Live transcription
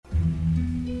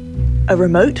A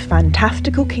remote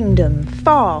fantastical kingdom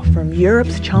far from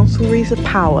Europe's chancelleries of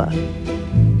power.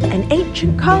 An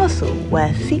ancient castle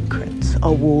where secrets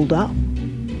are walled up.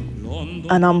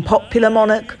 An unpopular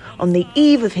monarch on the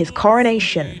eve of his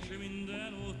coronation.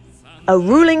 A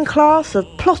ruling class of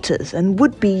plotters and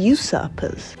would-be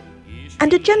usurpers.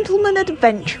 And a gentleman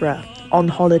adventurer on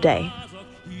holiday.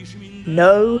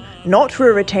 No, not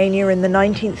Ruritania in the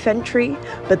 19th century,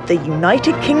 but the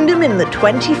United Kingdom in the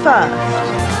 21st.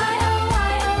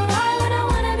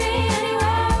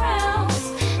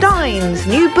 Stein's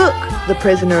new book, The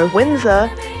Prisoner of Windsor,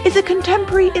 is a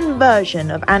contemporary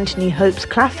inversion of Anthony Hope's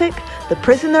classic, The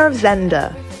Prisoner of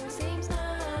Zenda.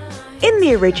 In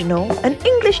the original, an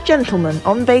English gentleman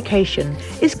on vacation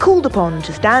is called upon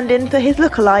to stand in for his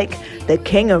lookalike, the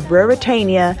King of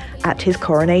Ruritania, at his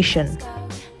coronation.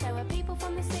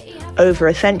 Over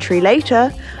a century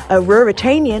later, a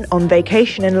Ruritanian on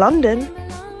vacation in London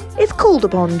is called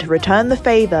upon to return the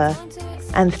favour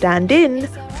and stand in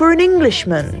for an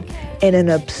Englishman in an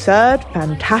absurd,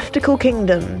 fantastical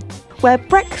kingdom where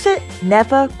Brexit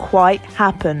never quite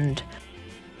happened.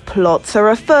 Plots are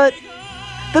afoot.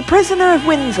 The Prisoner of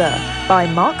Windsor by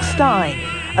Mark Stein,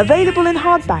 available in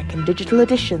hardback and digital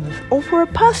editions, or for a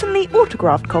personally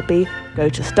autographed copy, go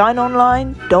to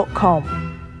steinonline.com.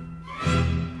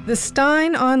 The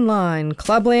Stein Online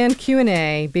Clubland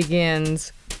Q&A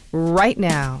begins right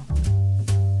now.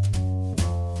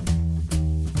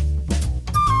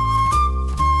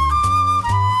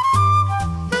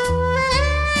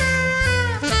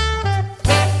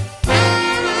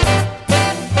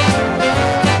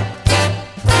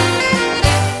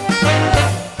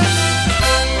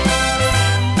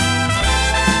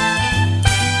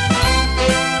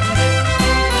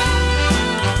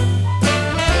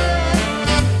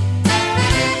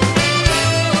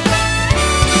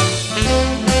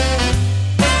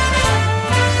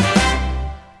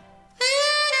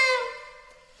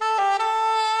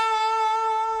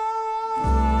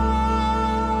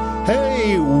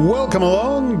 Welcome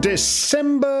along,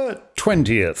 December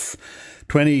 20th,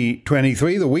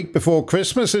 2023, the week before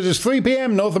Christmas. It is 3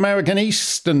 p.m. North American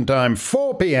Eastern Time,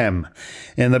 4 p.m.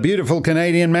 in the beautiful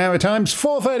Canadian Maritimes,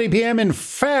 4:30 p.m. in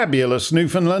fabulous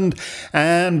Newfoundland,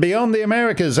 and beyond the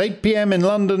Americas, 8 p.m. in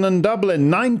London and Dublin,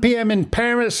 9 p.m. in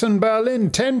Paris and Berlin,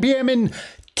 10 p.m. in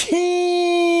Kyiv.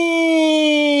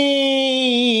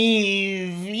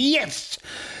 Yes!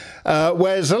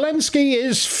 Where Zelensky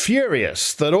is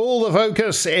furious that all the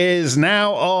focus is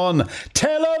now on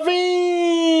Tel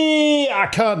Aviv. I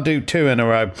can't do two in a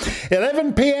row.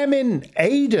 11 p.m. in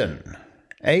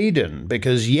Aden,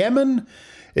 because Yemen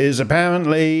is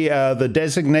apparently the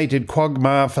designated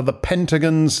quagmire for the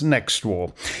Pentagon's next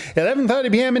war.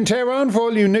 11:30 p.m. in Tehran for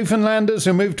all you Newfoundlanders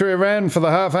who moved to Iran for the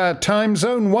half-hour time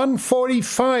zone.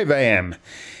 1:45 a.m.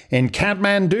 in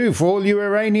Kathmandu for all you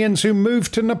Iranians who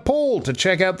moved to Nepal to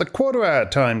check out the quarter-hour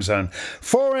time zone.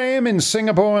 4 a.m. in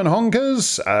Singapore and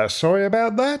Honkers. Sorry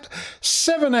about that.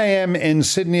 7 a.m. in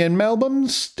Sydney and Melbourne.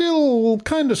 Still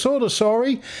kind of sort of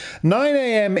sorry. 9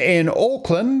 a.m. in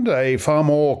Auckland, a far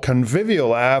more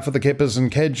convivial hour for the Kippers and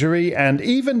Kedgeree. And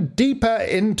even deeper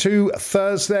into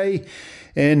Thursday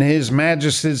in His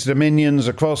Majesty's dominions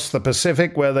across the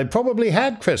Pacific, where they probably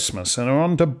had Christmas and are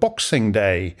on to Boxing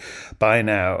Day by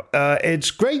now.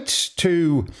 It's great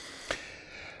to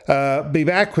be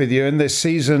back with you in this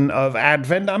season of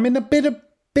Advent. I'm in a bit of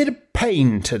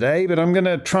pain today, but I'm going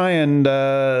to try and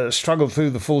struggle through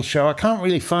the full show. I can't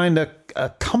really find a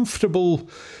comfortable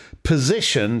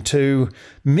position to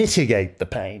mitigate the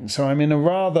pain, so I'm in a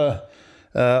rather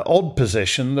odd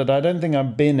position that I don't think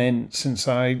I've been in since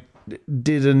I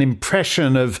did an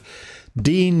impression of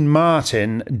Dean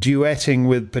Martin duetting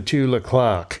with Petula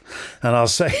Clark, and I'll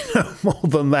say no more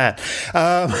than that.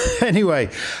 Anyway,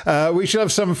 we shall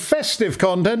have some festive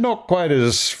content, not quite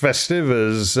as festive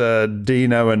as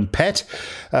Dino and Pet,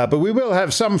 but we will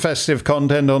have some festive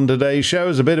content on today's show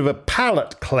as a bit of a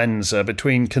palate cleanser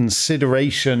between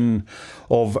consideration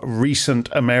of recent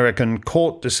American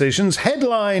court decisions.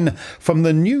 Headline from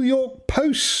the New York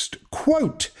Post,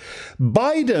 quote,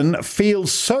 Biden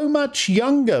feels so much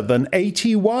younger than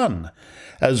 81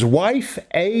 as wife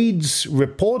aides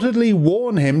reportedly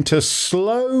warn him to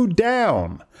slow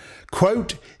down.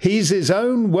 Quote, he's his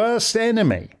own worst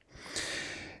enemy.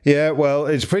 Yeah, well,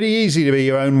 it's pretty easy to be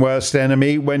your own worst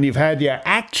enemy when you've had your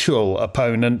actual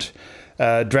opponent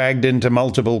dragged into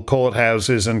multiple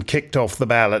courthouses and kicked off the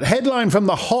ballot. Headline from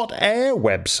the Hot Air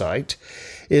website,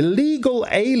 illegal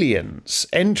aliens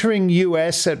entering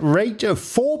US at rate of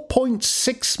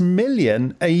 4.6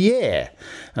 million a year.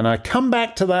 And I come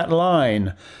back to that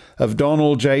line of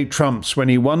Donald J. Trump's when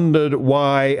he wondered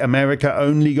why America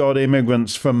only got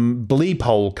immigrants from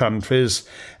bleep-hole countries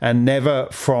and never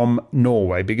from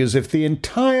Norway. Because if the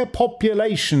entire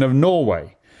population of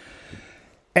Norway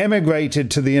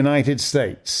emigrated to the United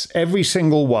States, every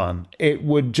single one, it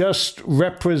would just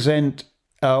represent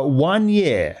 1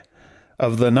 year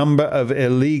of the number of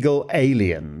illegal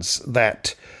aliens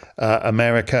that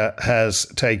America has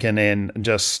taken in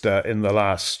just in the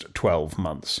last 12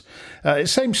 months.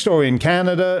 Same story in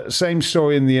Canada, same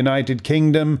story in the United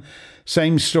Kingdom,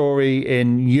 same story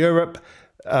in Europe.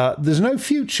 There's no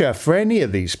future for any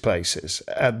of these places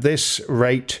at this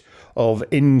rate of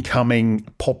incoming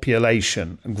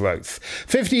population growth.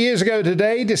 50 years ago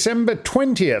today, December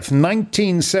 20th,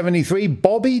 1973,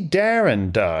 Bobby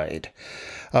Darin died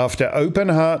after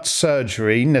open-heart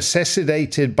surgery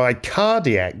necessitated by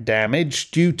cardiac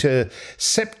damage due to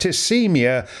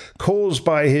septicemia caused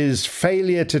by his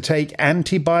failure to take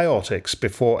antibiotics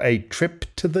before a trip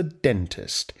to the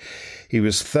dentist. He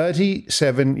was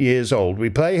 37 years old. We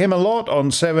play him a lot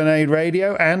on 7A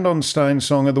Radio and on Stein's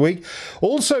Song of the Week.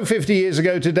 Also 50 years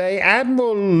ago today,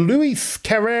 Admiral Luis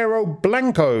Carrero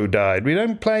Blanco died. We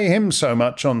don't play him so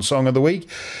much on Song of the Week,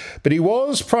 but he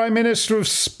was Prime Minister of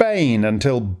Spain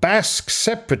until Basque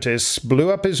separatists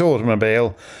blew up his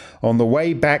automobile on the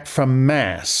way back from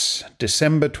Mass,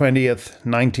 December 20th,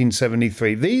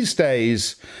 1973. These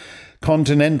days,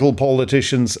 continental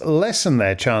politicians lessen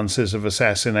their chances of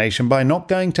assassination by not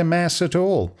going to Mass at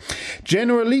all.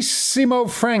 Generalissimo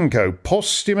Franco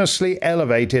posthumously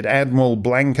elevated Admiral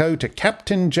Blanco to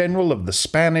Captain General of the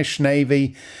Spanish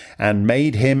Navy and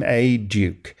made him a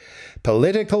duke.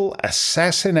 Political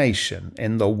assassination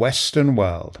in the Western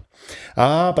world.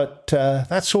 But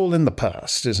that's all in the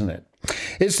past, isn't it?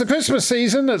 It's the Christmas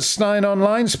season at Stein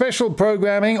Online. Special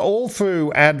programming all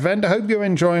through Advent. I hope you're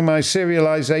enjoying my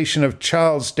serialization of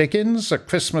Charles Dickens, A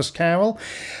Christmas Carol.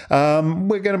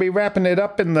 We're going to be wrapping it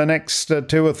up in the next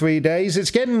 2 or 3 days.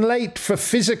 It's getting late for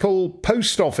physical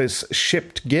post office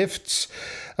shipped gifts,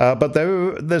 but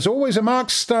there's always a Mark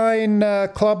Stein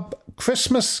Club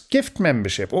Christmas gift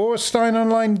membership or a Stein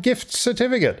Online gift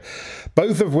certificate,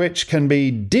 both of which can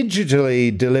be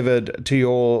digitally delivered to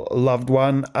your loved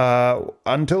one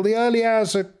until the early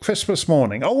hours of Christmas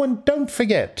morning. Oh, and don't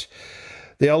forget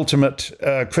the ultimate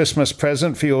Christmas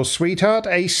present for your sweetheart,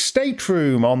 a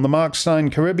stateroom on the Mark Stein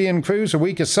Caribbean cruise, a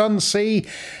week of sun, sea,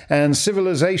 and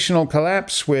civilizational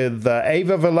collapse with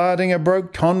Ava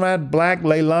Vlaardingerbroek, Conrad Black,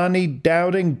 Leilani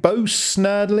Dowding, Bo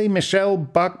Snerdley, Michelle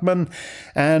Buckman,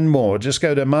 and more. Just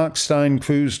go to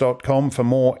marksteincruise.com for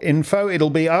more info.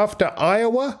 It'll be after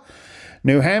Iowa,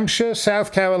 New Hampshire,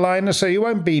 South Carolina, so you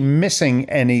won't be missing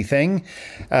anything.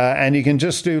 And you can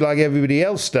just do like everybody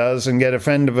else does and get a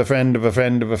friend of a friend of a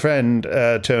friend of a friend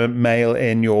to mail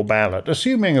in your ballot,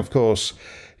 assuming, of course,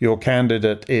 your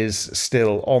candidate is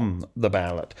still on the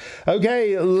ballot.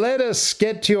 Okay, let us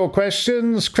get to your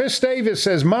questions. Chris Davis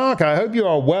says, Mark, I hope you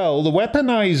are well. The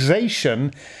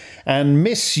weaponization and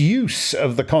misuse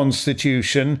of the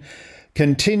Constitution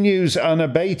continues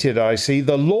unabated, I see.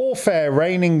 The lawfare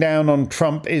raining down on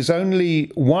Trump is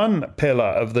only one pillar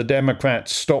of the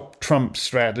Democrats' Stop Trump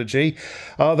strategy.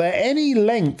 Are there any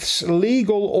lengths,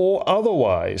 legal or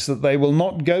otherwise, that they will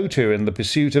not go to in the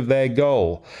pursuit of their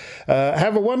goal?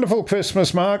 Have a wonderful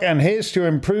Christmas, Mark, and here's to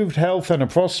improved health and a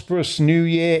prosperous new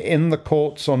year in the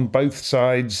courts on both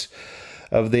sides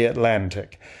of the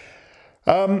Atlantic.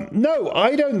 No,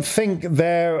 I don't think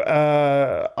there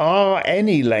are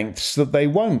any lengths that they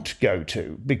won't go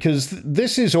to, because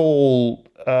this is all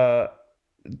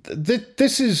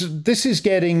this is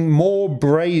getting more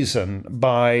brazen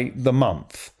by the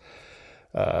month,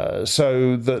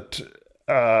 so that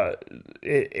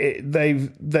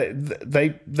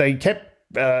they kept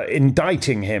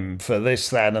indicting him for this,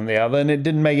 that, and the other, and it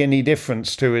didn't make any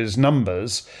difference to his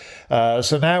numbers.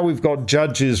 So now we've got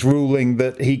judges ruling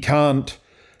that he can't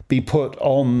be put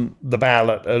on the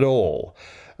ballot at all.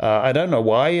 I don't know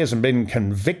why he hasn't been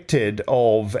convicted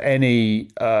of any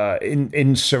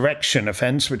insurrection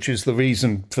offence, which is the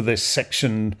reason for this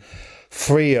Section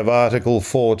 3 of Article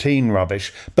 14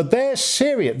 rubbish. But they're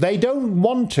serious. They don't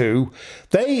want to.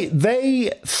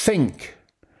 They think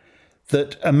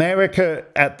that America,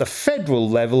 at the federal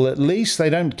level at least, they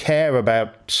don't care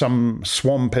about some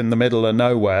swamp in the middle of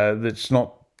nowhere that's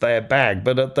not their bag.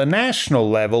 But at the national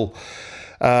level,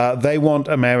 they want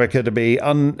America to be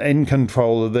in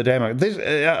control of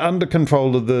the under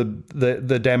control of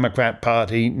the Democrat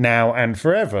Party now and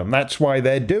forever, and that's why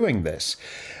they're doing this.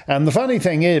 And the funny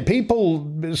thing is,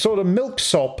 people sort of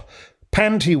milksop,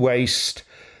 panty waist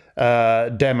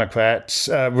Democrats,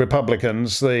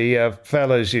 Republicans, the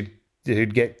fellows you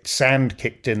who'd get sand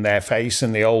kicked in their face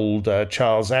in the old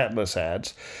Charles Atlas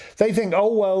ads, they think,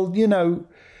 oh, well, you know,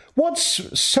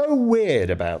 what's so weird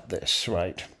about this,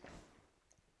 right,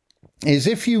 is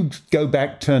if you go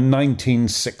back to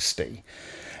 1960,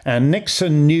 and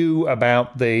Nixon knew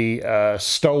about the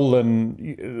stolen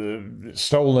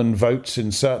votes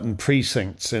in certain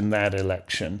precincts in that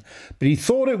election, but he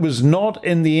thought it was not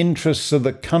in the interests of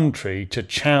the country to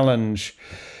challenge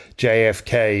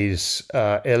JFK's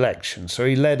election, so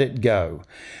he let it go.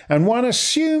 And one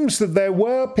assumes that there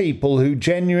were people who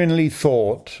genuinely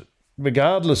thought,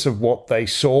 regardless of what they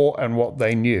saw and what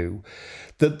they knew,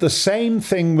 that the same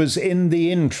thing was in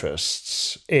the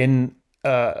interests in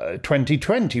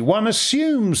 2020. One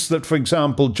assumes that, for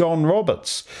example, John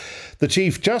Roberts, the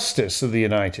Chief Justice of the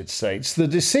United States, the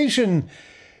decision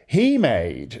he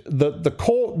made that the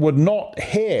court would not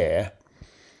hear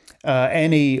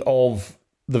any of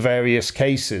the various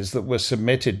cases that were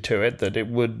submitted to it, that it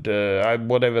would,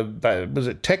 was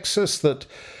it Texas that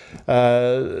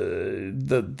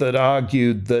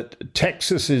argued that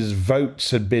Texas's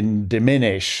votes had been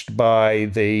diminished by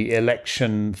the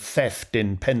election theft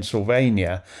in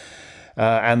Pennsylvania,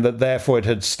 and that therefore it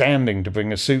had standing to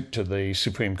bring a suit to the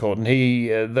Supreme Court. And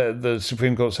the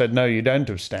Supreme Court said, no, you don't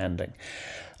have standing.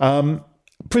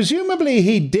 Presumably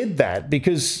he did that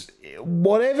because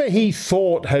whatever he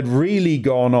thought had really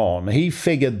gone on, he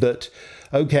figured that,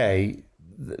 okay,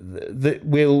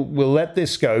 we'll let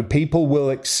this go. People will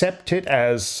accept it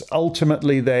as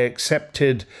ultimately they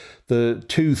accepted the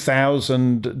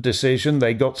 2000 decision.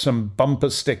 They got some bumper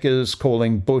stickers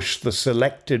calling Bush the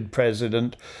selected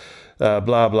president, blah,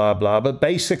 blah, blah. But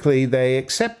basically they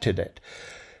accepted it.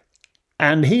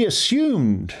 And he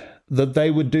assumed that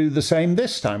they would do the same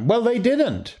this time. Well, they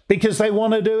didn't, because they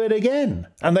want to do it again,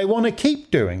 and they want to keep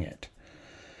doing it.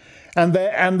 And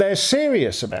they're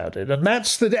serious about it, and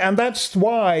that's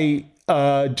why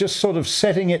just sort of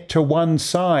setting it to one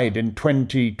side in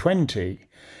 2020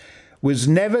 was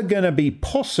never going to be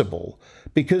possible,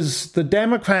 because the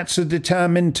Democrats are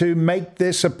determined to make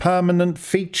this a permanent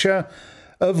feature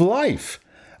of life,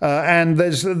 and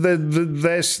they're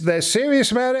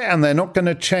serious about it, and they're not going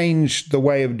to change the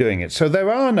way of doing it. So there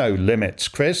are no limits,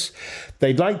 Chris.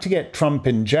 They'd like to get Trump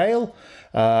in jail.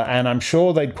 And I'm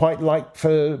sure they'd quite like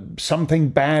for something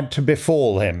bad to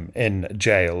befall him in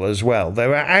jail as well.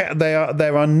 There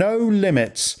are no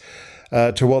limits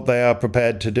to what they are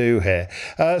prepared to do here.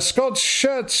 Scott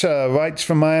Schertzer writes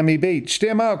from Miami Beach,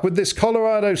 Dear Mark, with this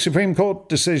Colorado Supreme Court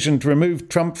decision to remove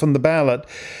Trump from the ballot,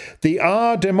 the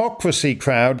Our Democracy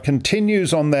crowd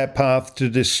continues on their path to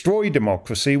destroy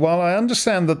democracy. While I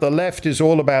understand that the left is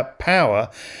all about power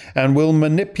and will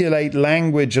manipulate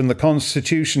language and the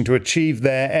Constitution to achieve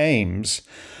their aims,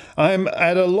 I'm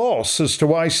at a loss as to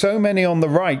why so many on the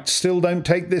right still don't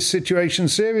take this situation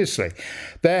seriously.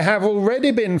 There have already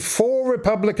been 4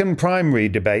 Republican primary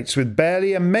debates with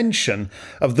barely a mention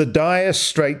of the dire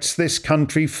straits this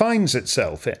country finds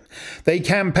itself in. They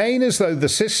campaign as though the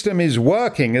system is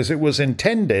working as it was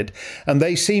intended, and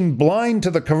they seem blind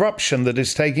to the corruption that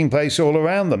is taking place all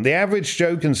around them. The average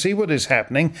Joe can see what is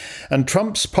happening, and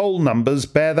Trump's poll numbers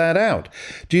bear that out.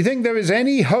 Do you think there is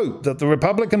any hope that the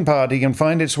Republican Party can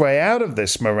find its way out of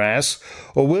this morass,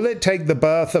 or will it take the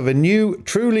birth of a new,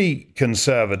 truly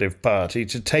conservative party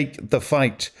to take the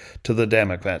fight to the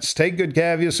Democrats? Take good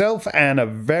care of yourself and a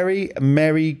very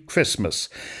Merry Christmas,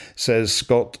 says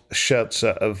Scott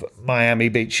Schertzer of Miami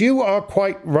Beach. You are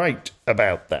quite right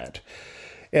about that.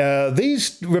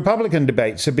 These Republican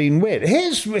debates have been weird.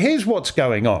 Here's what's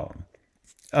going on.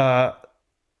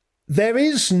 There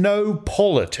is no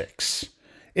politics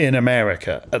in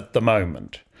America at the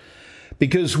moment.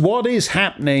 Because what is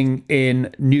happening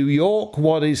in New York,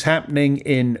 what is happening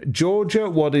in Georgia,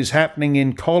 what is happening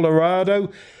in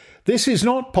Colorado, this is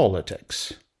not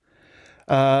politics.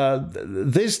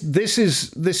 This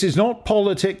is not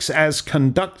politics as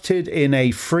conducted in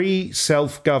a free,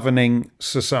 self-governing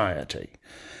society.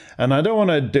 And I don't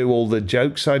want to do all the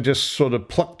jokes. I just sort of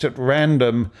plucked at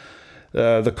random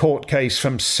the court case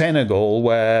from Senegal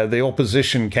where the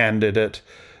opposition candidate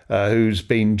who's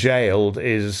been jailed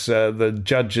is the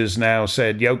judges now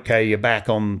said, okay, you're back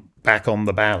on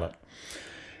the ballot.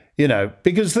 You know,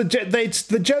 because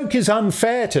the joke is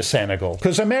unfair to Senegal,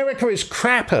 because America is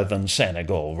crapper than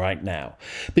Senegal right now,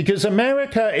 because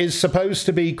America is supposed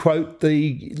to be, quote,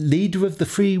 the leader of the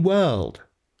free world.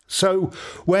 So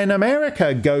when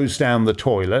America goes down the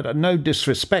toilet, and no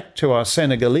disrespect to our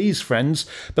Senegalese friends,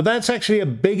 but that's actually a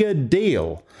bigger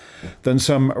deal than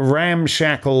some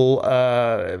ramshackle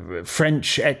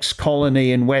French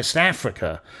ex-colony in West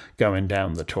Africa going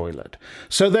down the toilet.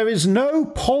 So there is no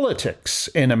politics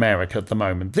in America at the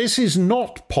moment. This is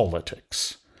not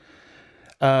politics.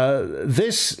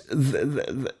 This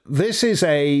is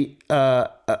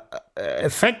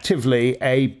effectively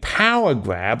a power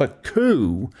grab, a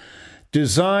coup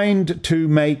designed to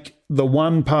make the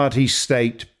one-party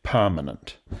state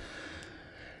permanent.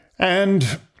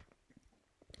 And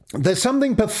there's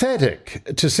something pathetic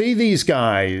to see these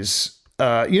guys.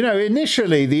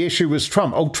 Initially the issue was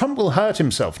Trump. Oh, Trump will hurt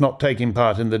himself not taking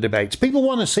part in the debates. People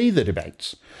want to see the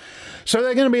debates. So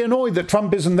they're going to be annoyed that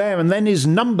Trump isn't there, and then his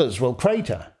numbers will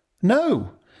crater.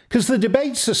 No, because the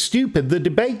debates are stupid. The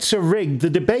debates are rigged. The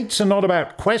debates are not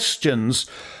about questions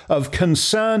of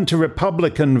concern to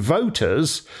Republican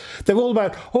voters. They're all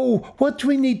about, what do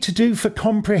we need to do for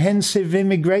comprehensive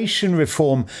immigration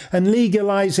reform and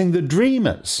legalizing the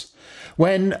dreamers?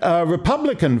 When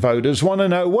Republican voters want to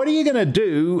know, what are you going to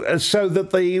do so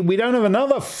that we don't have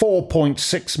another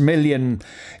 4.6 million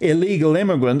illegal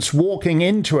immigrants walking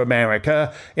into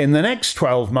America in the next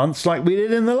 12 months like we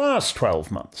did in the last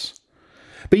 12 months?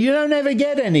 But you don't ever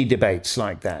get any debates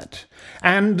like that.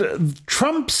 And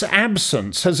Trump's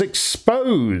absence has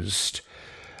exposed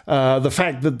the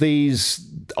fact that these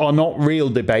are not real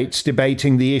debates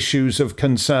debating the issues of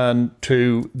concern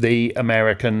to the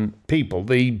American people.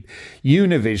 The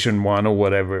Univision one, or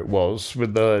whatever it was,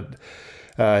 with the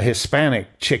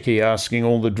Hispanic chickie asking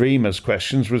all the Dreamers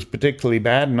questions, was particularly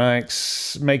bad, and I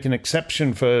make an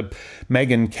exception for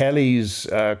Megyn Kelly's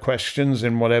questions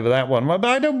in whatever that one was.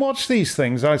 But I don't watch these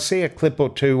things. I see a clip or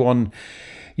two on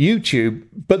YouTube,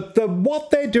 but what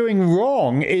they're doing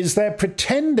wrong is they're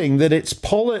pretending that it's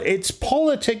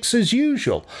politics as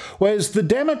usual, whereas the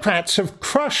Democrats have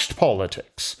crushed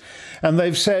politics. And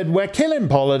they've said, we're killing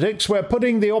politics, we're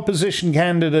putting the opposition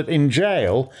candidate in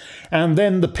jail, and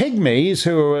then the pygmies,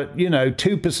 who are at, 2%,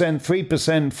 3%,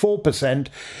 4%,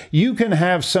 you can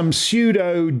have some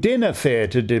pseudo dinner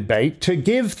theatre debate to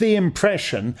give the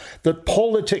impression that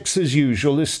politics as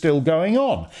usual is still going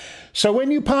on. So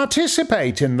when you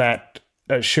participate in that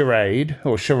charade,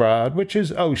 or charade,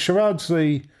 charade's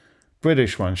the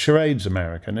British one, charade's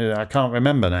American, I can't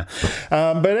remember now.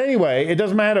 But anyway, it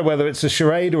doesn't matter whether it's a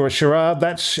charade or a charade,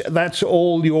 that's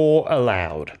all you're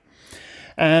allowed.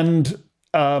 And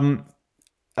I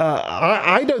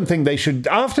don't think they should,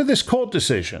 after this court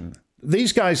decision,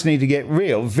 these guys need to get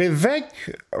real. Vivek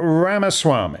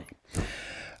Ramaswamy,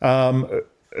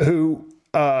 who...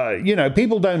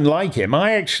 people don't like him.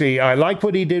 I like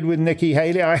what he did with Nikki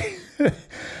Haley.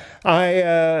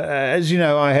 As you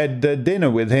know, I had dinner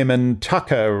with him and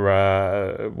Tucker,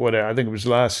 I think it was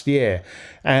last year.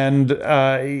 And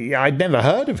I'd never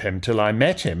heard of him till I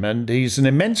met him. And he's an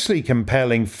immensely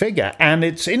compelling figure. And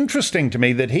it's interesting to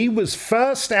me that he was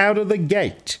first out of the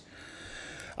gate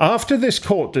after this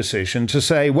court decision to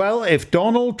say, well, if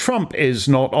Donald Trump is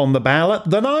not on the ballot,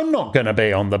 then I'm not going to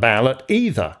be on the ballot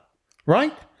either.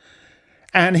 Right?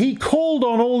 And he called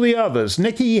on all the others,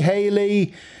 Nikki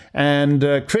Haley and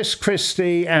Chris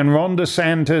Christie and Ron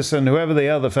DeSantis and whoever the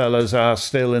other fellas are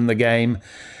still in the game,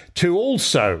 to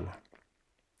also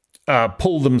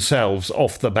pull themselves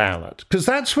off the ballot. Because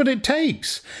that's what it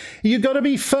takes. You've got to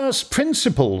be first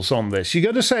principles on this. You've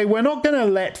got to say, we're not going to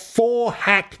let 4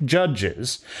 hack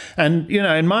judges, and,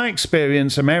 in my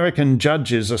experience, American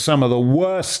judges are some of the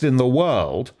worst in the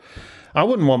world. I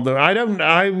wouldn't want them.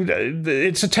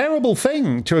 It's a terrible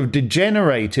thing to have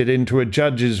degenerated into a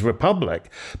judge's republic,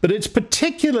 but it's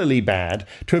particularly bad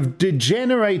to have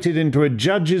degenerated into a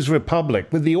judge's republic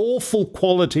with the awful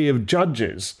quality of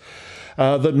judges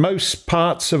that most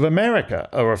parts of America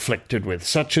are afflicted with,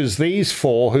 such as these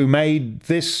 4 who made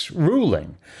this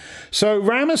ruling. So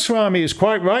Ramaswamy is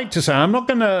quite right to say, I'm not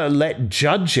going to let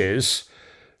judges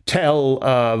tell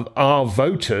our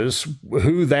voters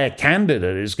who their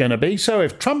candidate is going to be. So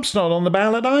if Trump's not on the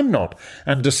ballot, I'm not.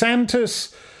 And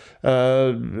DeSantis,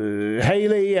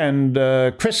 Haley and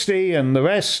Christie and the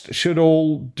rest should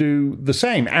all do the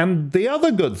same. And the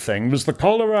other good thing was the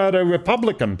Colorado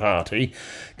Republican Party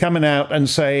coming out and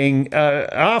saying,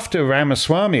 after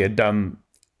Ramaswamy had done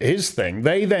his thing,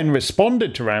 they then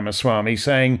responded to Ramaswamy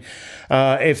saying,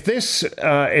 if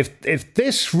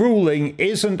this ruling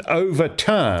isn't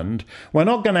overturned, we're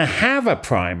not going to have a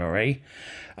primary.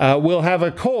 We'll have a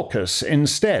caucus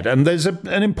instead. And there's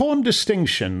an important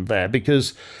distinction there,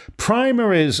 because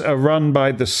primaries are run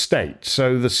by the state.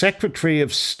 So the Secretary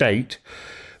of State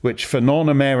which for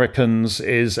non-Americans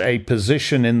is a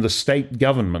position in the state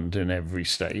government in every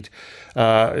state,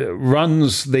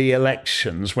 runs the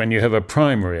elections when you have a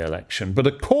primary election. But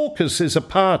a caucus is a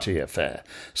party affair,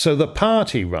 so the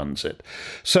party runs it.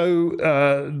 So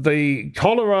the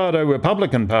Colorado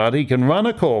Republican Party can run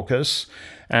a caucus,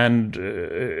 and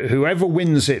whoever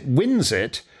wins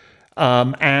it,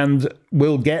 and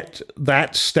will get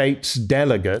that state's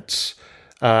delegates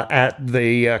at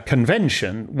the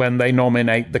convention when they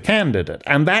nominate the candidate.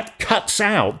 And that cuts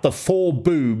out the 4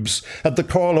 boobs at the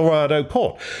Colorado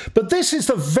court. But this is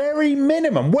the very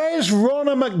minimum. Where's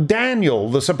Ronna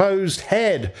McDaniel, the supposed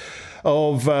head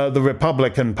of the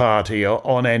Republican Party,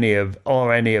 on any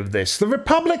of this? The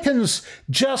Republicans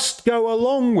just go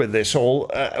along with this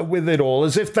with it all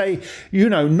as if they,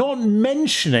 not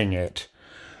mentioning it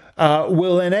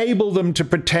will enable them to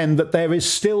pretend that there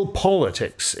is still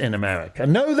politics in America.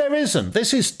 No, there isn't.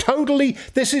 This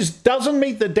doesn't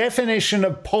meet the definition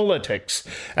of politics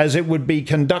as it would be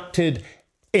conducted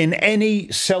in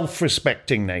any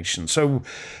self-respecting nation. So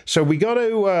we got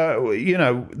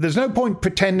to, there's no point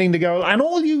pretending to go, and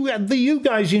all you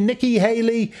guys, you Nikki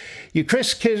Haley, you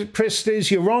Chris Christie's,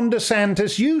 you Ron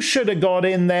DeSantis, you should have got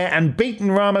in there and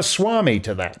beaten Ramaswamy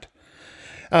to that.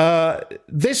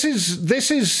 This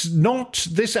is not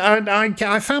this.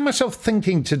 I found myself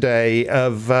thinking today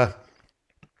of a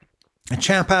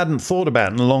chap I hadn't thought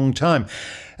about in a long time.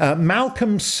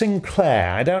 Malcolm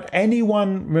Sinclair. I doubt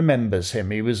anyone remembers him.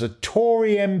 He was a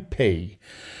Tory MP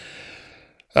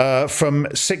from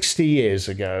 60 years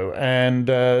ago, and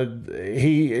a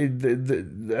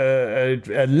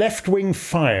left-wing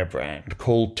firebrand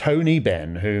called Tony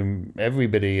Benn, whom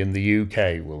everybody in the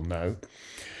UK will know.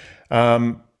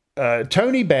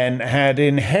 Tony Benn had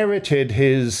inherited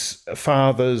his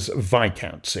father's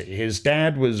viscountcy. His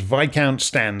dad was Viscount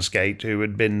Stansgate, who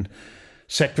had been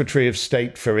Secretary of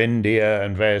State for India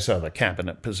and various other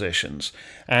cabinet positions.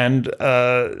 And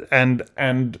the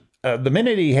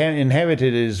minute he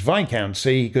inherited his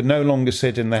viscountcy, he could no longer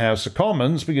sit in the House of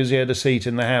Commons because he had a seat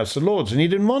in the House of Lords, and he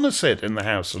didn't want to sit in the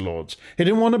House of Lords. He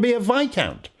didn't want to be a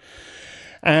viscount.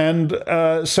 And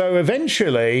so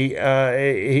eventually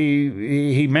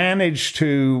he managed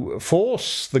to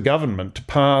force the government to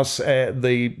pass I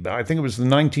think it was the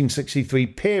 1963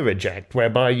 Peerage Act,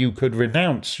 whereby you could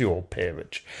renounce your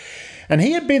peerage. And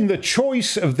he had been the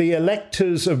choice of the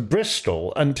electors of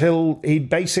Bristol until he'd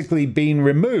basically been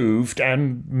removed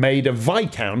and made a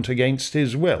viscount against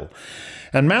his will.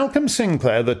 And Malcolm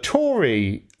Sinclair, the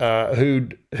Tory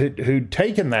who'd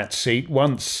taken that seat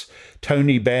once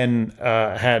Tony Benn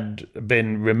had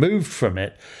been removed from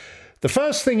it, the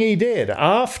first thing he did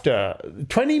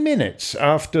 20 minutes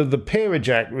after the Peerage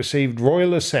Act received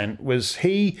royal assent was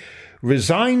he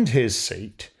resigned his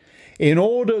seat in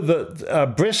order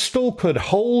that Bristol could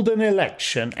hold an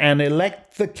election and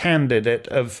elect the candidate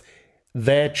of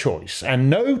their choice. And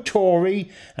no Tory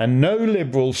and no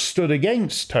Liberal stood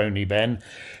against Tony Benn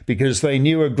because they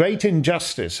knew a great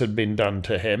injustice had been done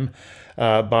to him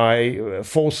by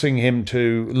forcing him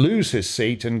to lose his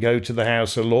seat and go to the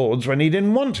House of Lords when he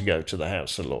didn't want to go to the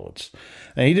House of Lords.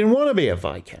 And he didn't want to be a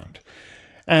viscount.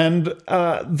 And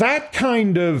that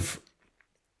kind of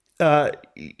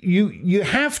you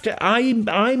have to.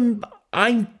 I'm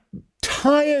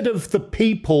tired of the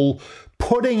people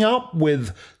putting up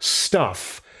with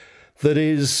stuff that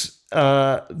is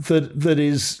that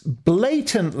is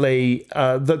blatantly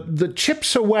that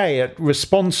chips away at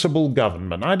responsible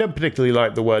government. I don't particularly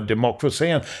like the word democracy,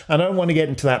 and I don't want to get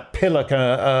into that pillock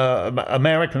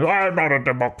American. I'm not a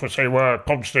democracy. We're a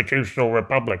constitutional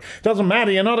republic. Doesn't matter.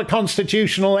 You're not a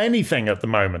constitutional anything at the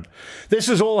moment. This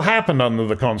has all happened under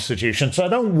the Constitution, so I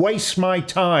don't waste my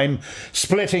time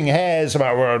splitting hairs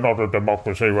about we're not a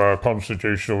democracy. We're a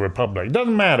constitutional republic. It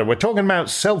doesn't matter. We're talking about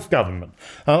self-government.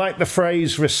 I like the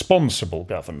phrase responsible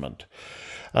government.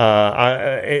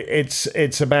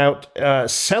 It's about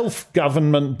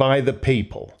self-government by the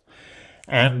people.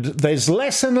 And there's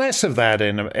less and less of that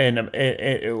in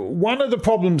one of the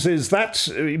problems is that's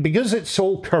because it's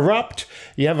all corrupt.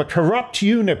 You have a corrupt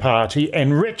uniparty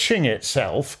enriching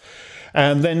itself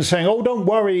and then saying, oh, don't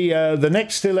worry, the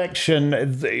next election,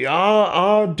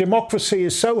 our democracy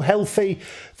is so healthy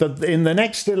that in the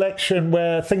next election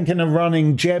we're thinking of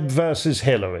running Jeb versus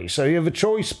Hillary. So you have a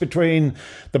choice between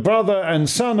the brother and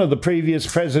son of the previous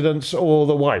presidents or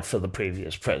the wife of the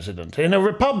previous president. In a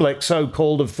republic,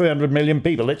 so-called, of 300 million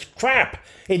people, it's crap.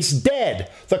 It's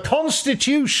dead. The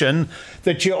Constitution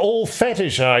that you're all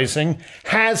fetishizing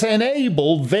has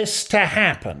enabled this to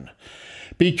happen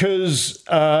because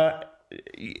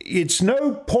it's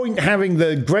no point having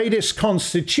the greatest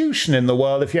constitution in the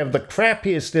world if you have the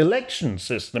crappiest election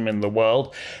system in the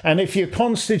world, and if your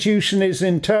constitution is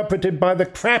interpreted by the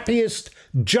crappiest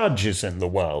judges in the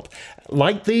world,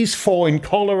 like these four in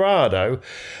Colorado,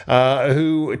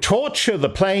 who torture the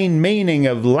plain meaning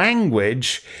of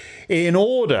language in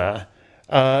order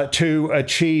to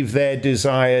achieve their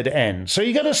desired end. So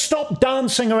you got to stop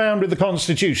dancing around with the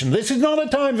Constitution. This is not a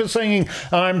time for singing,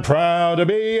 I'm proud to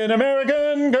be an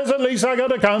American because at least I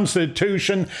got a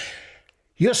Constitution.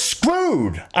 You're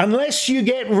screwed unless you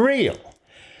get real.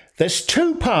 There's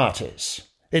two parties.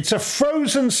 It's a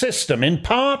frozen system, in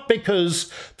part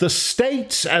because the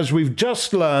states, as we've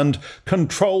just learned,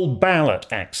 control ballot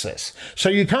access. So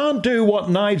you can't do what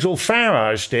Nigel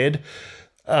Farage did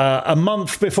a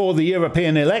month before the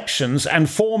European elections and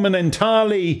form an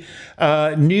entirely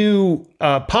new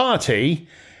party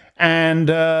and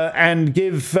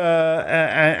give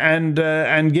the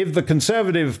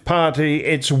Conservative Party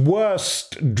its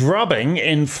worst drubbing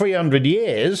in 300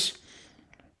 years.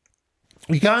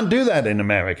 You can't do that in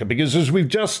America because, as we've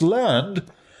just learned,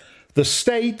 the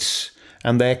states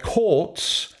and their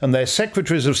courts and their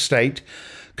secretaries of state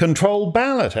control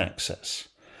ballot access.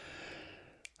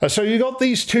 So you got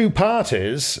these two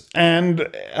parties, and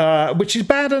which is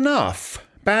bad enough.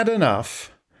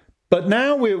 But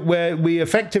now we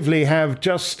effectively have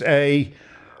just a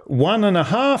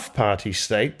 1.5 party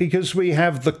state because we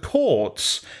have the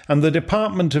courts and the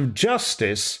Department of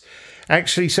Justice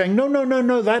actually saying,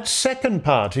 no, that second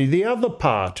party, the other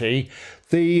party,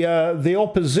 the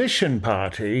opposition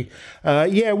party,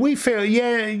 we feel,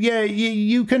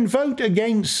 you can vote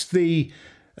against the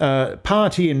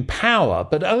party in power,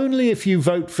 but only if you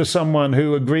vote for someone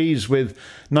who agrees with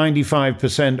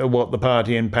 95% of what the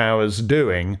party in power is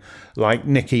doing, like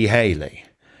Nikki Haley.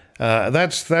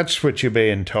 That's what you're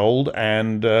being told,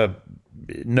 and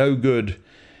no good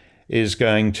is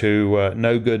going to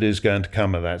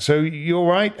come of that. So you're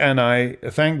right, and I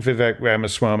thank Vivek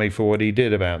Ramaswamy for what he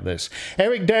did about this.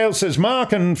 Eric Dale says,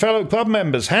 Mark and fellow club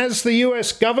members, has the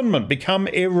US government become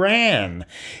Iran?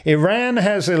 Iran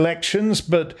has elections,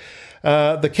 but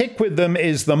the kick with them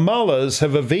is the mullahs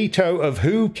have a veto of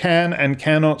who can and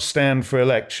cannot stand for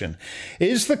election.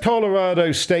 Is the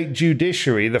Colorado state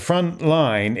judiciary the front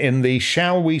line in the,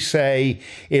 shall we say,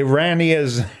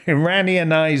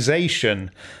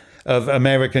 Iranianization of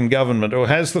American government, or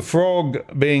has the frog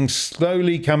been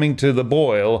slowly coming to the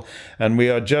boil and we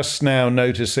are just now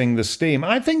noticing the steam?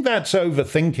 I think that's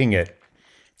overthinking it,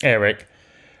 Eric.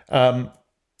 Because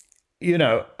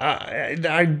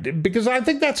I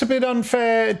think that's a bit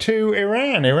unfair to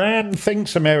Iran. Iran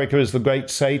thinks America is the great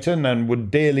Satan and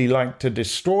would dearly like to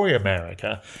destroy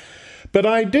America. But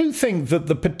I do think that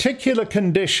the particular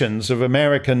conditions of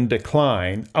American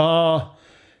decline are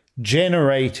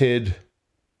generated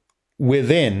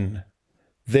within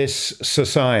this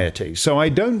society. So I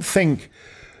don't think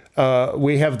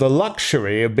we have the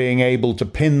luxury of being able to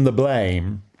pin the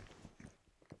blame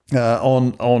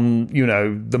on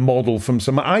the model from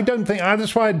some. I don't think.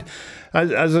 That's why,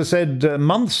 as I said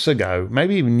months ago,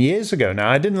 maybe even years ago now,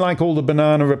 I didn't like all the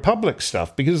Banana Republic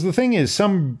stuff, because the thing is,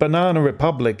 some Banana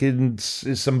Republic is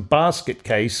some basket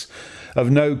case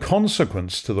of no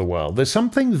consequence to the world. There's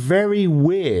something very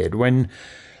weird when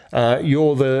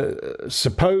you're the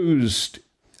supposed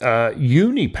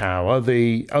unipower,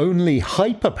 the only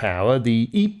hyperpower, the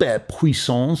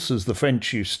hyperpuissance, as the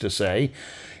French used to say.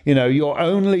 Your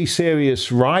only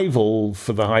serious rival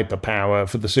for the hyperpower,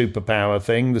 for the superpower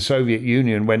thing, the Soviet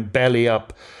Union, went belly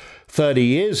up 30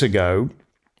 years ago.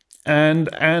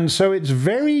 And so it's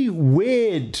very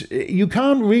weird. You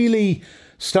can't really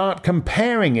start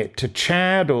comparing it to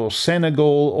Chad or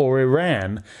Senegal or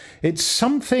Iran. It's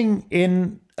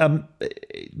something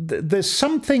there's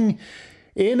something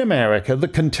in America. The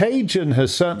contagion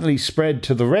has certainly spread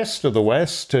to the rest of the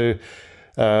West, to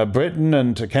Britain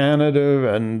and to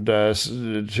Canada and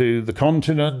to the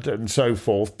continent and so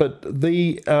forth. But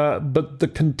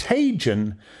the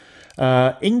contagion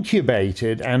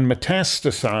incubated and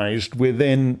metastasized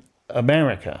within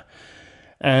America.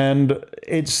 And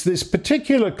it's this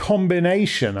particular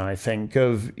combination, I think,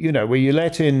 of, where you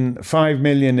let in 5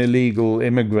 million illegal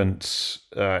immigrants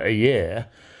a year,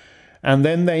 and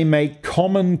then they make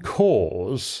common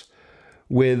cause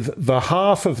with the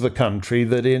half of the country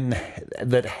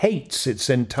that hates its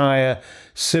entire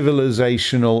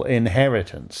civilizational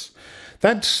inheritance.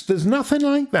 There's nothing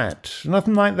like that.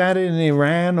 Nothing like that in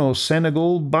Iran or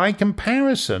Senegal. By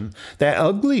comparison, they're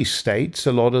ugly states,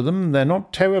 a lot of them. They're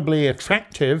not terribly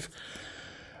attractive.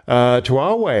 to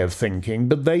our way of thinking,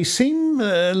 but they seem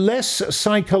less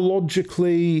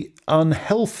psychologically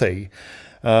unhealthy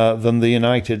than the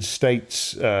United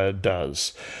States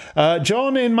does.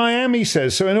 John in Miami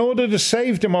says, so in order to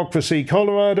save democracy,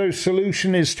 Colorado's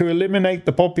solution is to eliminate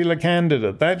the popular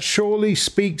candidate. That surely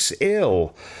speaks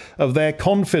ill of their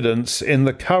confidence in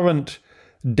the current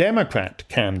Democrat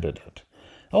candidate.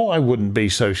 Oh, I wouldn't be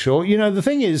so sure. You know, the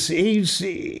thing is,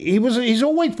 he's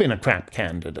always been a crap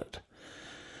candidate.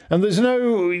 And there's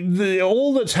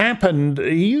all that's happened,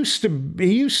 he used to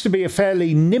be a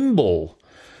fairly nimble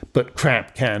but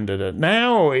crap candidate.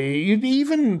 Now,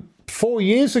 even 4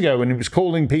 years ago when he was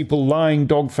calling people lying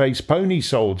dog-faced pony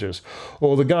soldiers,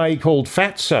 or the guy he called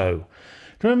Fatso.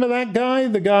 Do you remember that guy?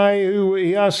 The guy who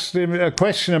he asked him a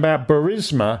question about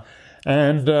Burisma,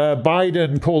 and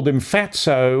Biden called him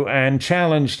Fatso and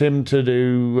challenged him to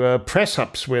do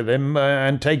press-ups with him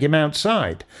and take him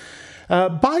outside.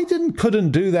 Biden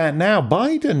couldn't do that now.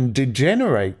 Biden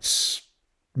degenerates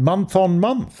month on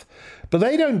month, but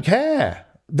they don't care.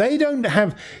 They don't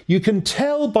have, you can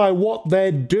tell by what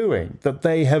they're doing that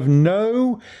they have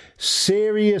no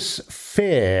serious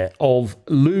fear of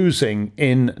losing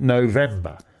in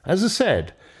November. As I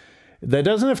said, there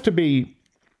doesn't have to be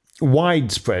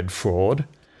widespread fraud.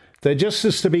 There just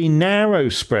has to be narrow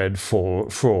spread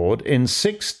fraud in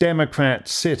 6 Democrat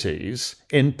cities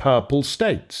in purple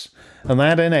states. And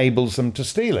that enables them to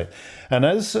steal it. And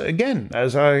as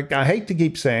I hate to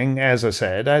keep saying, as I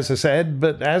said,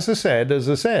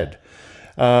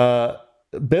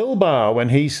 Bill Barr, when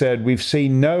he said we've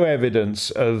seen no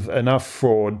evidence of enough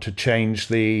fraud to change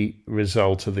the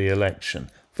result of the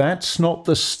election, that's not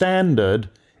the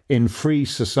standard in free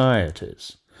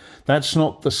societies. That's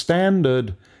not the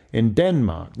standard in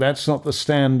Denmark. That's not the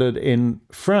standard in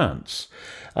France.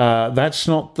 That's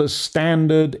not the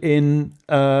standard in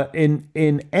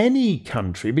any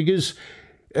country, because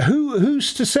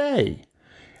who's to say?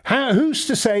 Who's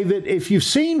to say that if you've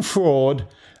seen fraud,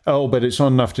 but it's not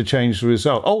enough to change the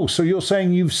result? Oh, so you're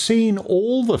saying you've seen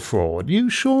all the fraud? You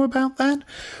sure about that?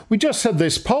 We just had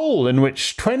this poll in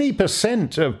which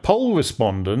 20% of poll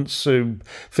respondents who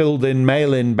filled in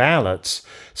mail-in ballots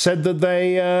said that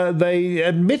they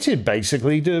admitted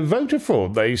basically to voter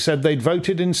fraud. They said they'd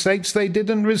voted in states they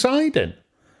didn't reside in.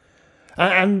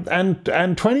 And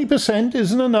 20%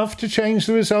 isn't enough to change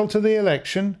the result of the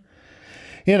election.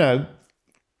 You know,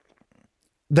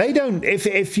 they don't.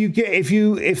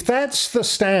 If that's the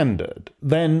standard,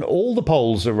 then all the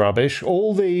polls are rubbish.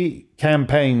 All the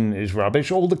campaign is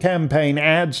rubbish. All the campaign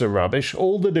ads are rubbish.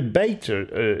 All the debate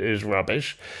is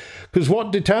rubbish. Because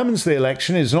what determines the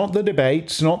election is not the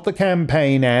debates, not the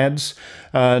campaign ads,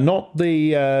 not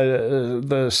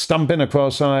the stumping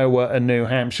across Iowa and New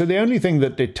Hampshire. The only thing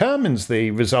that determines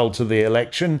the result of the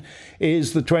election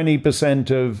is the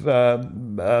 20%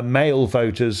 of male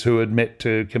voters who admit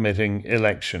to committing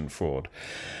election fraud.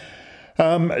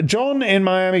 John in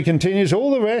Miami continues, all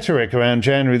the rhetoric around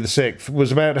January the 6th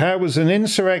was about how it was an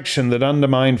insurrection that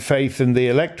undermined faith in the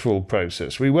electoral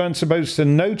process. We weren't supposed to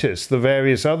notice the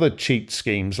various other cheat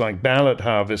schemes like ballot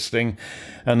harvesting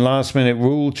and last-minute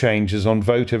rule changes on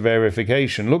voter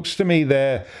verification. Looks to me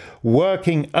they're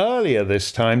working earlier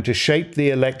this time to shape the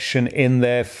election in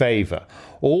their favor,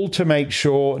 all to make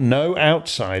sure no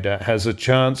outsider has a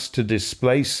chance to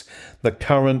displace the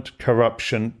current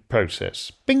corruption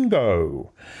process.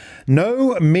 Bingo!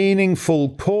 No meaningful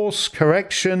course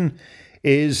correction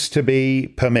is to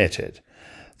be permitted.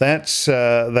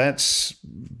 That's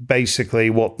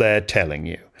basically what they're telling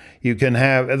you. You can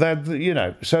have that, you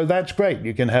know, so that's great.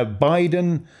 You can have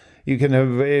Biden. You can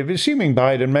have, assuming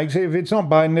Biden makes it, if it's not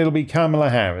Biden, it'll be Kamala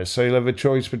Harris. So you'll have a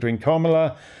choice between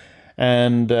Kamala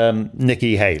and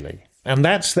Nikki Haley. And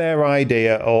that's their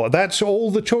idea, or that's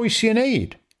all the choice you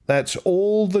need. That's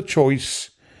all the choice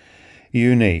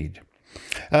you need.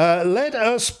 Let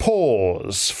us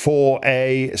pause for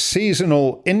a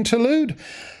seasonal interlude.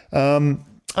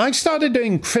 I started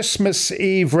doing Christmas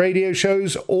Eve radio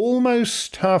shows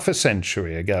almost half a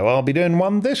century ago. I'll be doing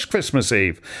one this Christmas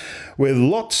Eve with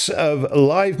lots of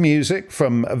live music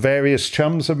from various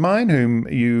chums of mine whom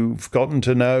you've gotten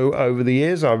to know over the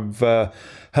years. I've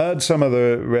heard some of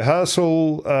the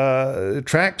rehearsal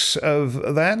tracks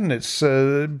of that, and it's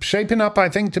shaping up, I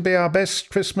think, to be our best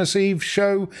Christmas Eve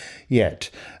show yet.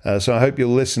 So I hope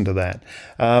you'll listen to that.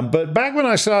 But back when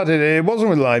I started, it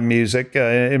wasn't with live music.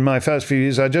 In my first few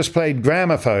years, I just played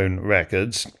gramophone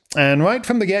records. And right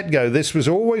from the get-go, this was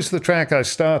always the track I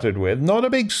started with. Not a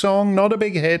big song, not a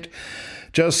big hit,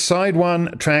 just side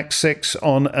 1, track 6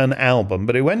 on an album.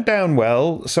 But it went down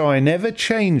well, so I never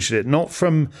changed it. Not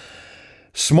from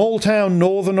Small town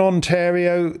Northern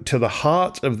Ontario to the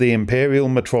heart of the imperial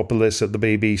metropolis at the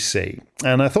BBC.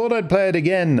 And I thought I'd play it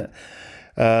again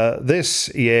this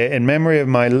year in memory of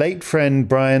my late friend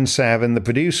Brian Savin, the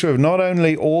producer of not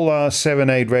only all our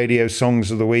 7/8 radio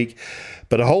songs of the week,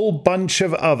 but a whole bunch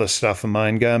of other stuff of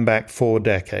mine going back 4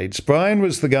 decades. Brian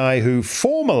was the guy who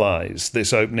formalized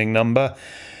this opening number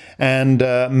and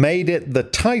made it the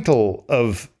title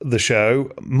of the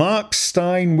show, Mark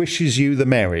Stein Wishes You the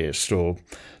Merriest, or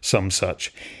some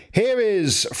such. Here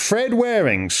is Fred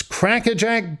Waring's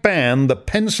crackerjack band, the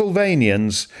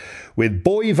Pennsylvanians, with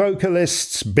boy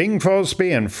vocalists Bing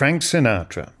Crosby and Frank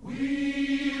Sinatra.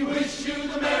 We wish you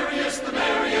the merriest, the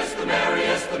merriest, the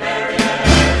merriest, the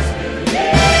merriest.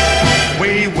 Yeah.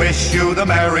 We wish you the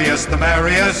merriest, the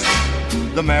merriest,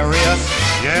 the merriest,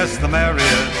 yes, the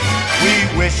merriest.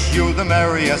 We wish you the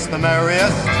merriest, the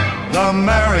merriest, the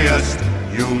merriest,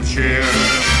 you'll cheer.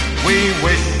 We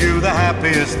wish you the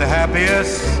happiest, the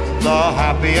happiest, the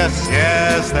happiest,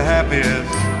 yes, the happiest.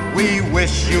 We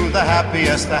wish you the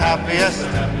happiest, the happiest,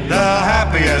 the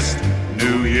happiest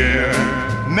New Year.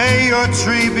 May your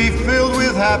tree be filled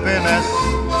with happiness,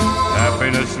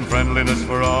 happiness and friendliness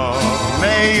for all.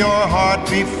 May your heart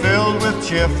be filled with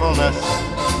cheerfulness,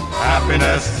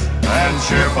 happiness and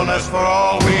cheerfulness for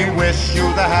all. We wish you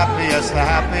the happiest, the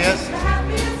happiest,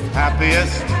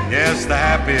 happiest, yes, the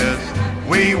happiest.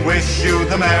 We wish you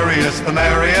the merriest, the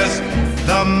merriest,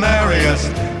 the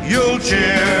merriest, you'll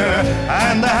cheer,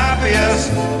 and the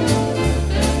happiest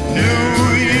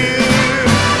New Year.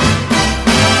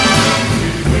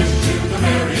 We wish you the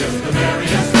merriest, the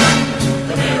merriest,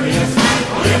 the merriest,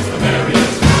 oh yes, the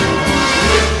merriest. We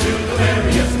wish you the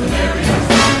merriest, the merriest,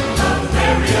 the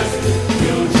merriest,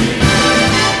 you'll cheer.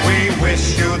 We wish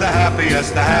you the happiest,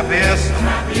 the happiest,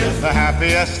 the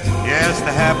happiest, yes,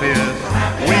 the happiest.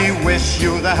 We wish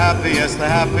you the happiest, the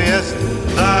happiest,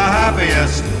 the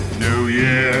happiest New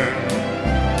Year.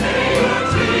 May your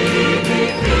tree be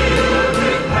filled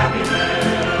with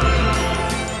happiness,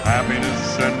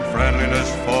 happiness and friendliness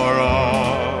for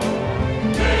all.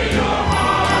 May your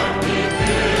heart be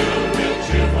filled with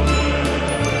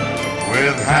cheerfulness,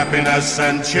 with happiness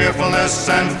and cheerfulness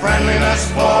and friendliness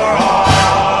for all.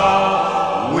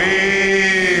 We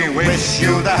wish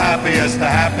you the happiest, the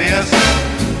happiest,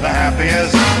 the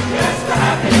happiest, yes, the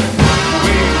happiest.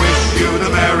 We wish you the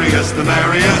merriest, the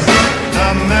merriest,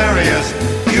 the merriest,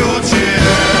 you'll cheer,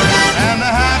 and the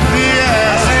happiest,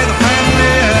 I say the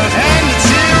friendliest, and the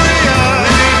cheeriest,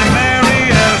 we need the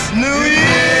merriest New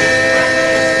Year.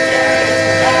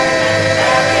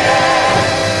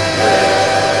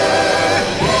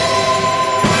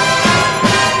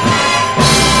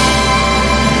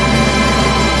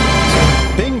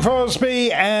 Bing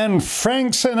Crosby and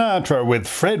Frank Sinatra with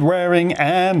Fred Waring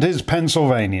and his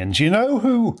Pennsylvanians. You know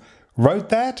who wrote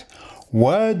that?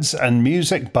 Words and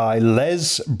music by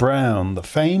Les Brown, the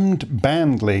famed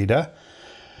band leader,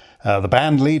 the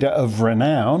band leader of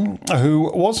renown, who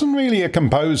wasn't really a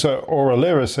composer or a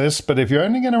lyricist, but if you're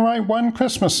only going to write one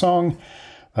Christmas song,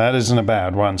 that isn't a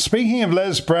bad one. Speaking of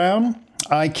Les Brown,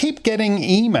 I keep getting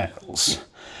emails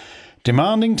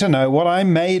demanding to know what I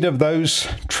made of those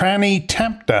tranny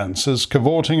tap dancers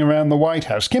cavorting around the White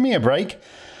House. Give me a break.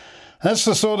 That's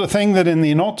the sort of thing that in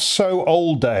the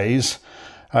not-so-old days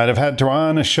I'd have had to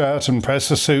iron a shirt and press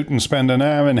a suit and spend an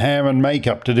hour in hair and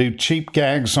makeup to do cheap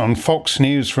gags on Fox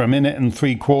News for 1 minute and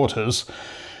 3/4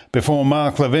 before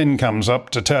Mark Levin comes up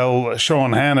to tell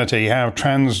Sean Hannity how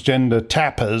transgender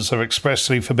tappers are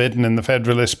expressly forbidden in the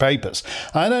Federalist Papers.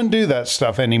 I don't do that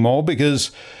stuff anymore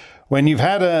because when you've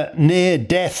had a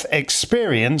near-death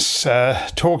experience,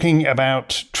 talking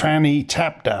about tranny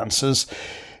tap dancers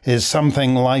is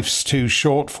something life's too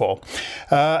short for.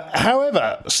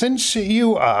 However, since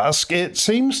you ask, it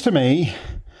seems to me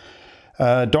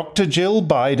Dr. Jill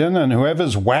Biden and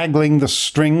whoever's waggling the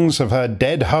strings of her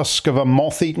dead husk of a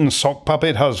moth-eaten sock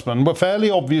puppet husband were fairly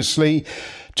obviously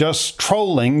just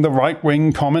trolling the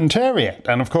right-wing commentariat.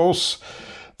 And of course,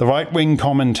 the right-wing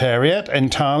commentariat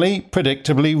entirely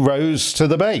predictably rose to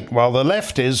the bait, while the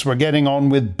lefties were getting on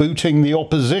with booting the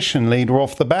opposition leader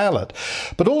off the ballot.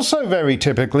 But also very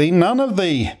typically, none of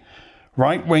the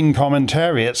right-wing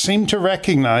commentariat seemed to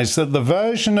recognize that the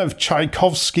version of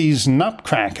Tchaikovsky's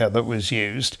Nutcracker that was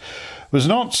used was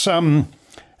not some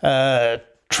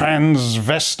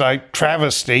transvestite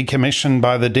travesty commissioned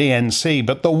by the DNC,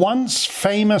 but the once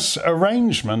famous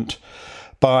arrangement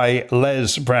by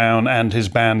Les Brown and his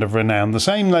band of renown, the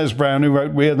same Les Brown who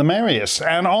wrote We're the Merriest.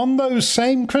 And on those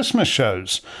same Christmas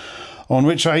shows, on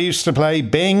which I used to play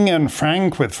Bing and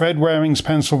Frank with Fred Waring's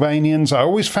Pennsylvanians, I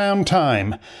always found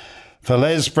time for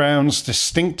Les Brown's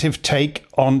distinctive take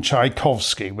on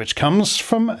Tchaikovsky, which comes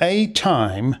from a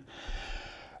time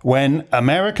when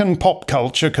American pop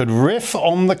culture could riff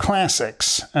on the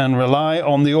classics and rely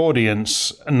on the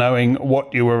audience knowing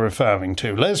what you were referring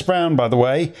to. Les Brown, by the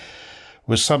way,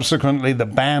 was subsequently the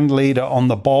band leader on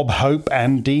the Bob Hope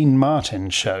and Dean Martin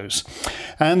shows.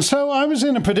 And so I was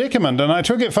in a predicament, and I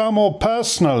took it far more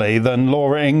personally than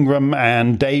Laura Ingraham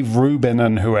and Dave Rubin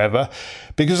and whoever,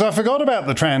 because I forgot about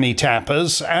the tranny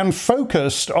tappers and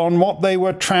focused on what they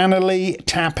were trannily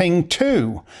tapping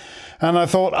to. And I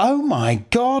thought, oh my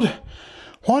God,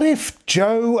 what if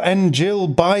Joe and Jill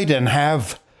Biden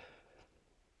have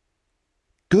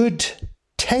good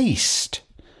taste?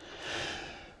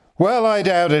 Well, I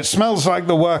doubt it. Smells like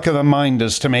the work of the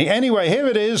Minders to me. Anyway, here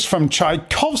it is from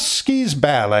Tchaikovsky's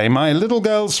Ballet, my little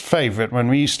girl's favourite when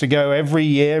we used to go every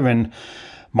year in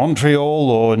Montreal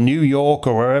or New York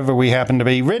or wherever we happened to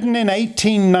be. Written in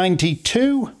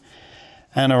 1892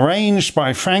 and arranged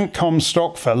by Frank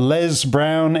Comstock for Les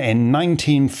Brown in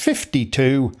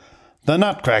 1952, The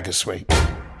Nutcracker Suite.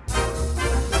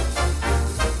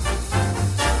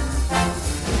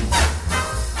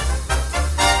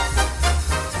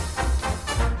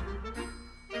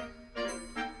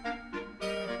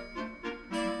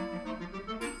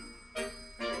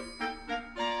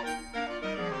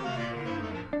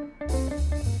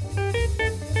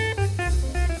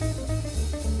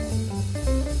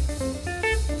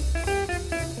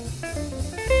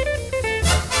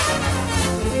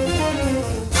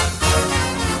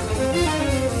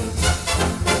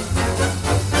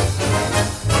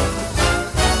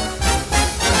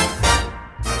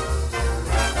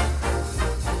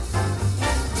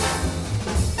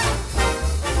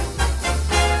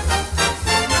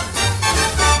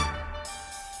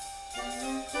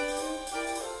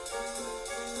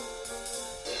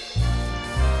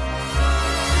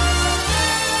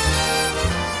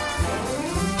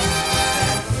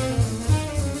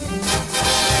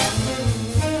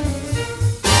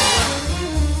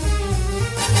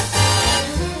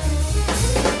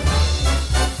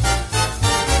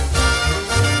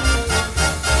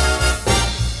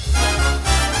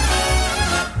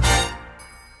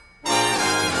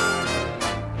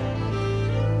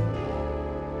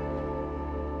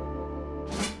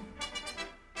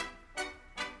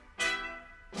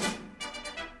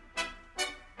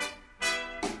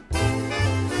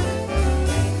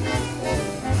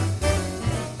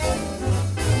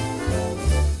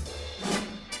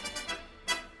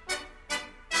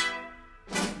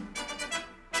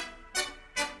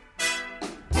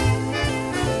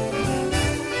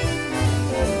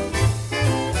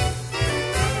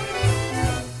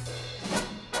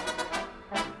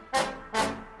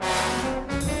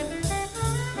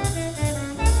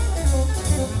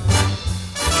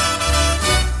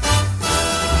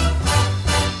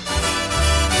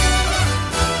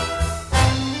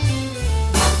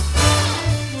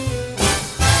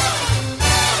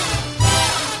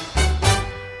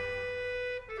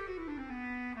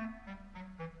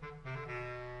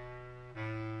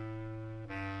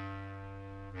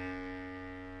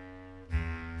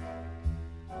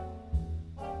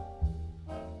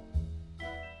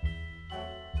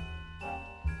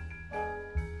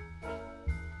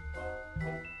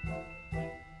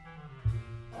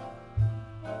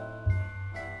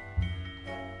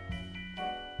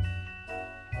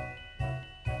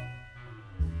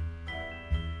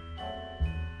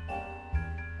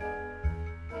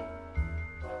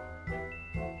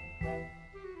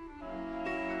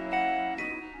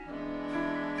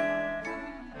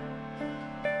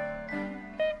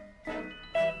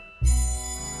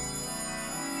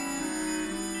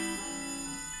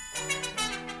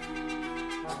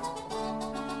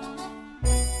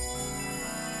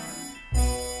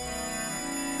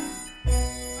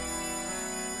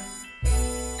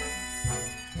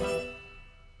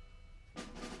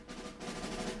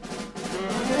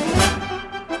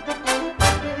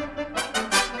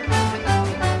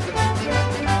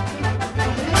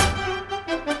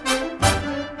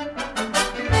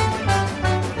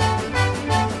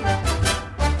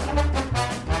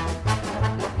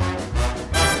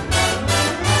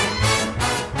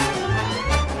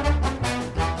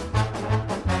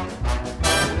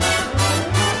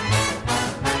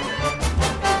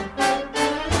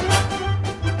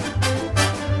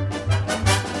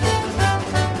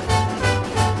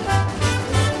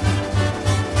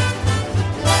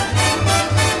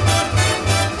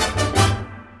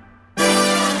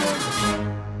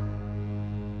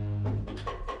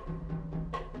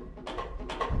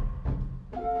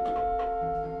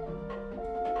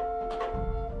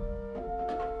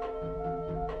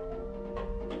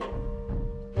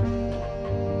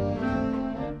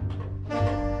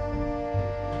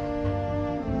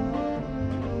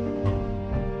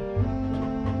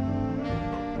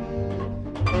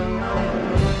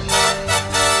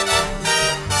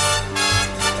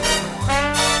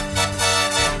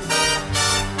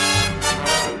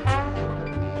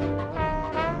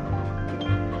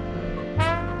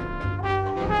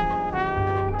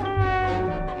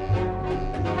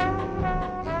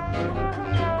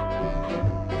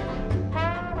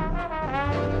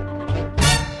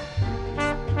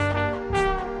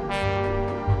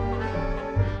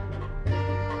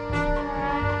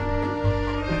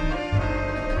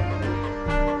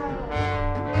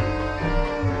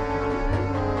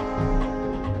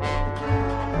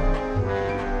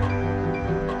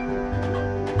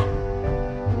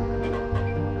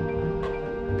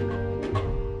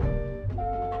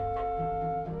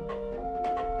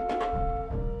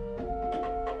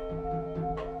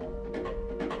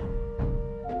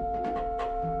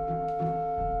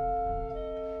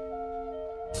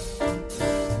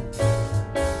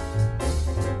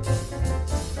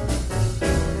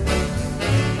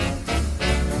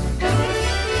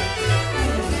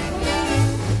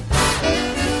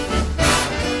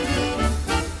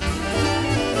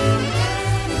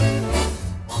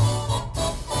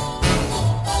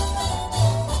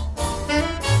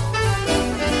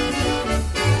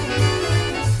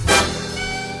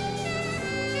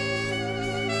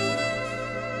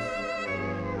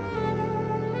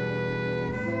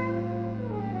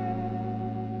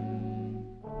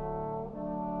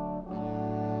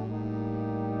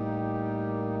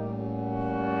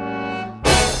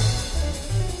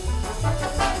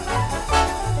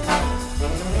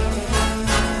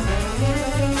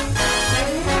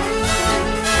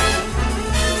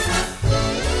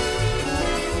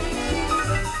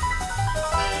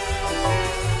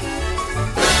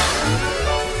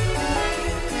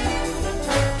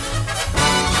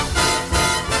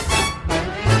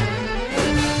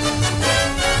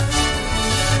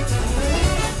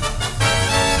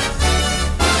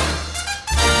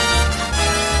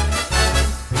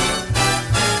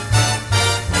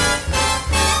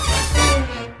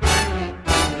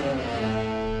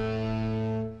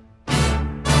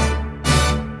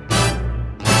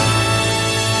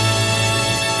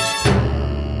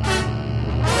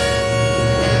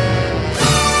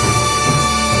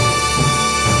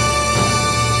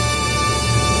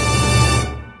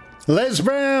 Les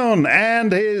Brown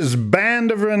and his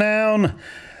Band of Renown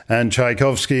and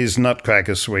Tchaikovsky's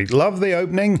Nutcracker Suite. Love the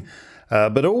opening,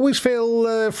 but always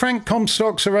feel Frank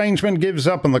Comstock's arrangement gives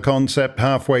up on the concept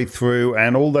halfway through,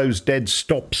 and all those dead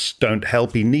stops don't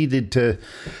help. He needed to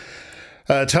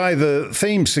tie the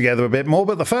themes together a bit more,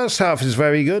 but the first half is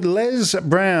very good. Les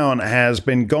Brown has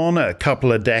been gone a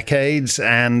couple of decades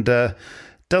and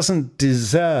doesn't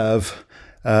deserve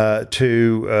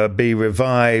to be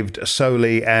revived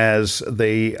solely as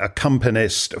the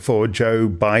accompanist for Joe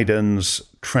Biden's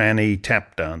tranny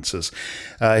tap dancers.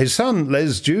 His son,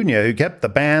 Les Jr., who kept the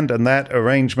band and that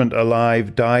arrangement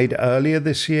alive, died earlier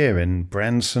this year in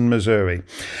Branson, Missouri.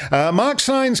 Mark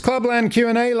Stein's Clubland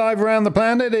Q&A live around the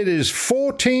planet. It is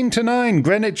 14-9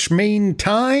 Greenwich Mean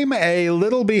Time, a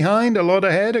little behind, a lot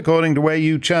ahead, according to where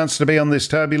you chance to be on this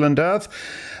turbulent earth.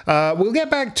 We'll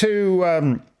get back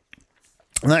to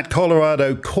that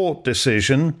Colorado court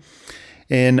decision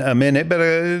in a minute, but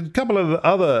a couple of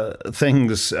other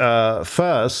things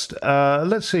first.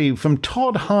 Let's see, from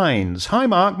Todd Hines. Hi,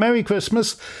 Mark. Merry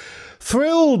Christmas.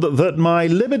 Thrilled that my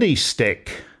Liberty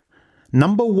Stick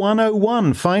number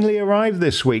 101 finally arrived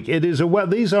this week. It is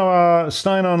these are our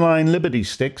Stein Online Liberty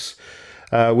Sticks,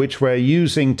 which we're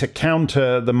using to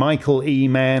counter the Michael E.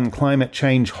 Mann climate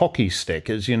change hockey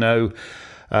stick. As you know,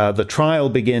 the trial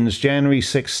begins January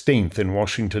 16th in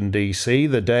Washington, D.C.,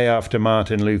 the day after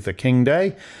Martin Luther King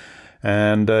Day,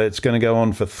 and it's going to go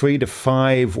on for 3 to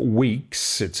 5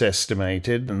 weeks, it's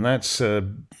estimated, and that's a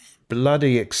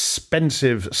bloody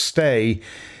expensive stay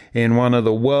in one of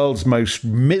the world's most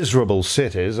miserable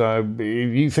cities. If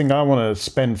you think I want to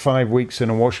spend 5 weeks in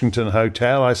a Washington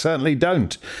hotel, I certainly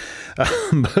don't.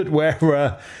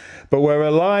 But we're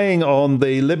relying on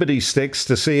the Liberty Sticks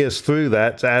to see us through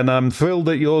that, and I'm thrilled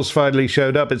that yours finally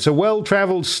showed up. It's a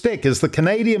well-travelled stick, as the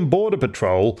Canadian Border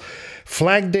Patrol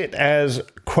flagged it as,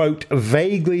 quote,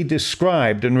 vaguely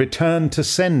described and returned to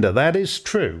sender. That is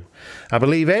true. I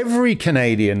believe every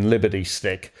Canadian Liberty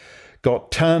Stick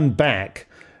got turned back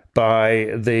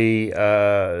by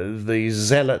the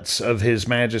zealots of His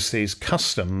Majesty's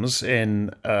Customs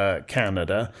in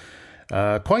Canada,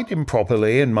 quite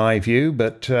improperly, in my view,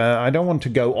 but I don't want to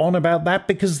go on about that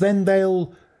because then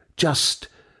they'll just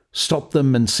stop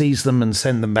them and seize them and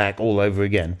send them back all over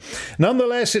again.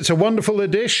 Nonetheless, it's a wonderful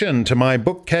addition to my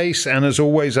bookcase, and as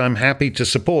always, I'm happy to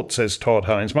support, says Todd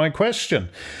Hines. My question,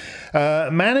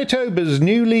 Manitoba's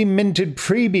newly minted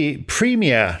Premier,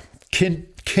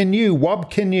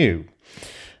 Wab Kinew,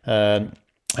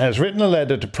 has written a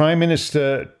letter to Prime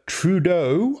Minister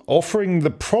Trudeau offering the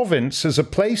province as a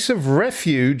place of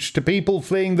refuge to people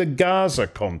fleeing the Gaza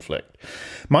conflict.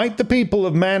 Might the people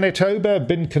of Manitoba have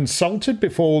been consulted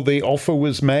before the offer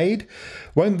was made?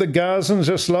 Won't the Gazans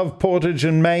just love Portage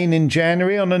and Main in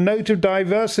January? On a note of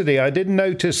diversity, I did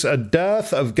notice a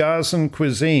dearth of Gazan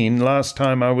cuisine last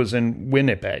time I was in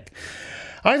Winnipeg.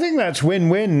 I think that's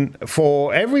win-win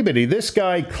for everybody. This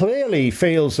guy clearly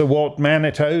feels that what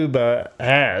Manitoba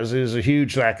has is a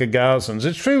huge lack of Gazans.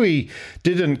 It's true he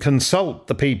didn't consult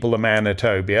the people of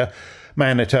Manitoba.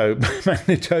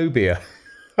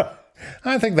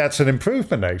 I think that's an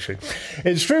improvement, actually.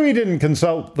 It's true he didn't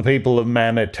consult the people of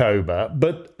Manitoba,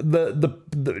 but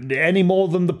any more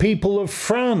than the people of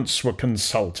France were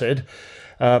consulted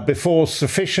before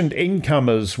sufficient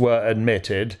incomers were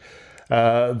admitted.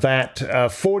 That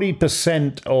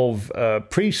 40% of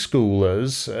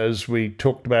preschoolers, as we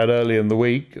talked about earlier in the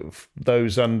week,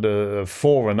 those under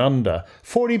 4 and under,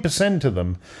 40% of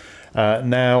them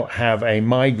now have a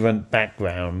migrant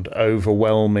background,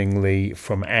 overwhelmingly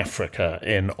from Africa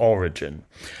in origin.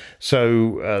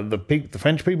 So the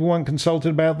French people weren't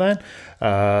consulted about that.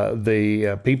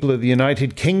 The people of the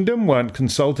United Kingdom weren't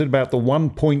consulted about the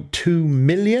 1.2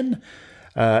 million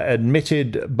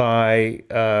admitted by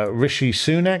Rishi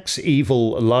Sunak's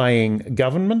evil, lying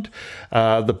government.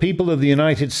 The people of the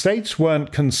United States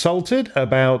weren't consulted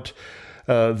about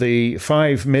the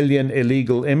 5 million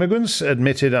illegal immigrants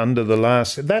admitted under the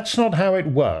last... That's not how it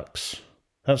works.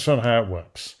 That's not how it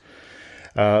works.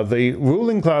 The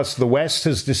ruling class of the West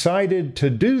has decided to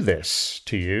do this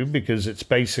to you because it's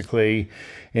basically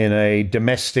in a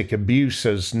domestic abuse,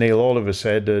 as Neil Oliver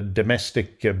said, a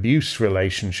domestic abuse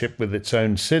relationship with its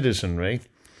own citizenry.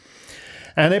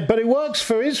 But it works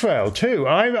for Israel too.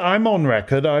 I'm on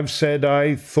record. I've said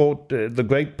I thought the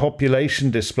great population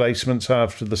displacements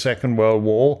after the Second World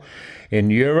War in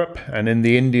Europe and in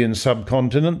the Indian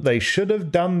subcontinent, they should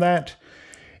have done that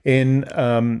in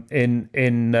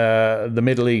the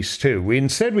Middle East too.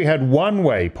 Instead, we had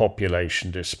one-way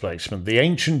population displacement. The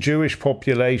ancient Jewish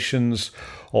populations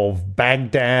of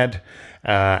Baghdad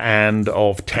and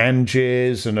of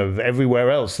Tangiers and of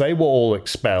everywhere else. They were all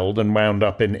expelled and wound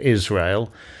up in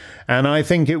Israel. And I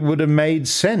think it would have made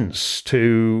sense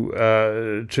to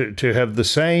have the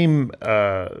same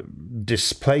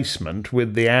displacement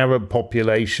with the Arab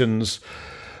populations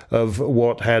of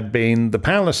what had been the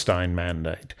Palestine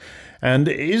Mandate. And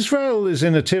Israel is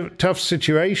in a tough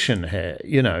situation here.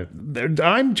 You know,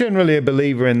 I'm generally a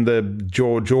believer in the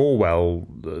George Orwell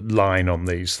line on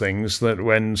these things, that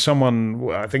when someone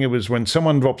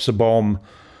drops a bomb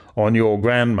on your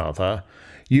grandmother,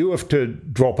 you have to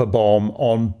drop a bomb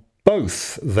on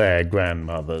both their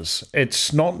grandmothers.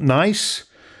 It's not nice,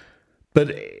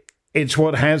 but it's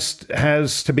what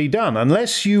has to be done.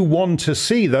 Unless you want to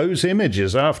see those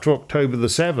images after October the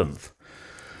 7th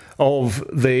of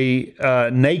the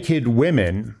naked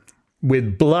women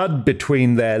with blood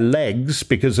between their legs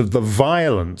because of the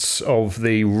violence of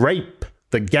the rape,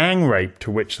 the gang rape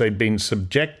to which they'd been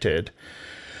subjected,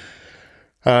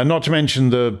 not to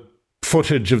mention the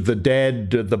footage of the dead,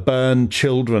 the burned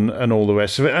children and all the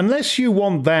rest of it. Unless you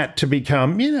want that to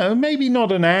become, maybe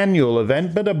not an annual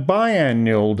event, but a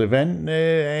biannual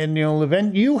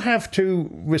event, you have to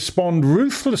respond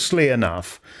ruthlessly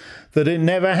enough that it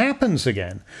never happens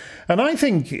again. And I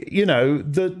think,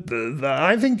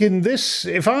 I think in this,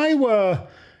 if I were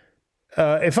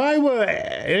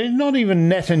not even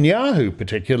Netanyahu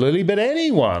particularly, but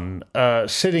anyone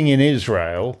sitting in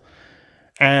Israel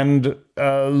and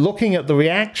looking at the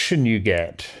reaction you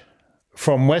get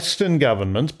from Western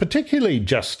governments, particularly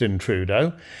Justin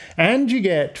Trudeau, and you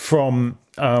get from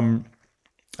the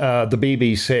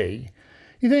BBC,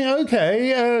 you think,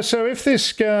 okay, so if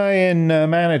this guy in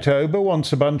Manitoba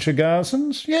wants a bunch of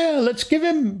Gazans, yeah, let's give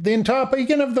him he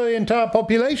can have the entire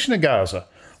population of Gaza.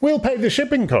 We'll pay the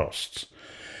shipping costs.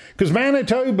 Because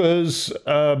Manitoba's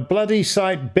a bloody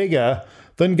sight bigger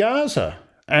than Gaza.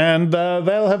 And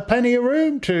they'll have plenty of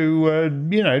room to,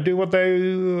 do what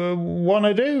they want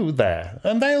to do there.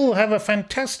 And they'll have a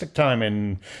fantastic time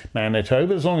in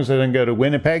Manitoba. As long as they don't go to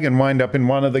Winnipeg and wind up in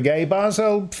one of the gay bars,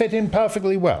 they'll fit in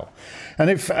perfectly well. And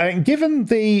if given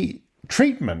the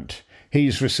treatment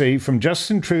he's received from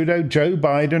Justin Trudeau, Joe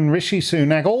Biden, Rishi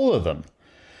Sunak, all of them,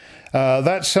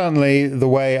 that's certainly the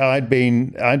way I'd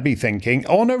be thinking.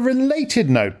 On a related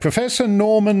note, Professor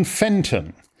Norman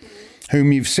Fenton,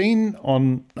 whom you've seen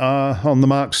on the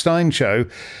Mark Steyn show,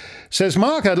 says,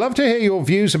 Mark, I'd love to hear your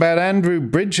views about Andrew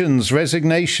Bridgen's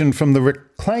resignation from the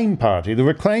Reclaim Party. The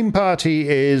Reclaim Party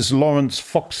is Lawrence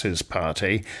Fox's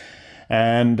party.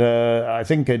 And I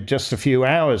think just a few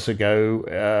hours ago,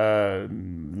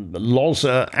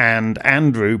 Loza and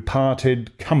Andrew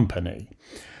parted company.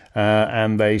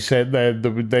 And they said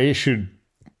they issued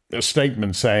a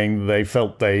statement saying they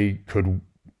felt they could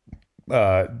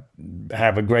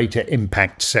have a greater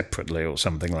impact separately or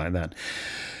something like that.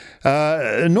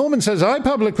 Norman says, I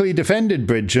publicly defended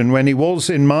Bridgen when he was,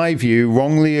 in my view,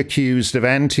 wrongly accused of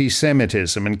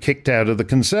anti-Semitism and kicked out of the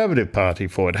Conservative Party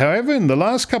for it. However, in the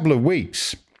last couple of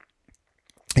weeks,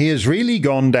 he has really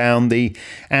gone down the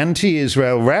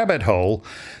anti-Israel rabbit hole,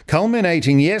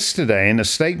 culminating yesterday in a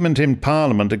statement in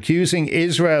Parliament accusing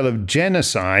Israel of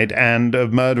genocide and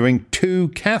of murdering 2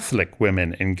 Catholic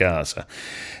women in Gaza.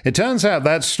 It turns out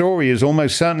that story is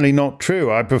almost certainly not true.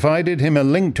 I provided him a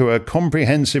link to a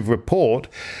comprehensive report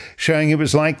showing it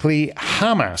was likely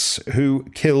Hamas who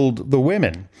killed the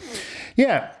women.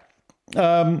 Yeah.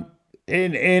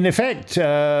 In effect,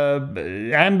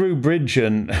 Andrew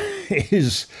Bridgen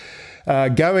is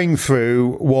going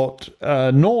through what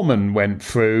Norman went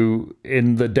through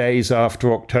in the days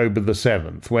after October the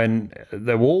 7th, when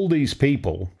there were all these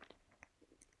people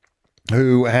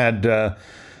who had,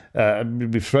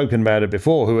 we've spoken about it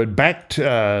before, who had backed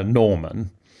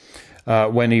Norman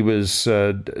when he was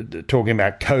talking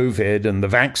about COVID and the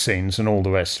vaccines and all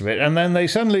the rest of it. And then they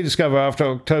suddenly discover after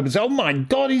October, oh my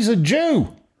God, he's a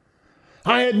Jew.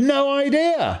 I had no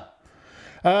idea.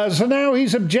 So now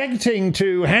he's objecting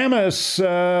to Hamas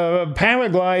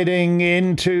paragliding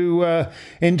into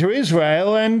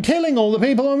Israel and killing all the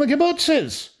people on the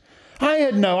kibbutzes.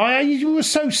 He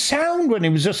was so sound when he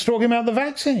was just talking about the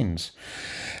vaccines.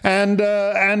 And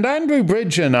Andrew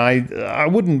Bridgen,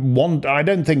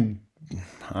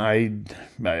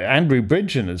 Andrew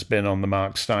Bridgen has been on the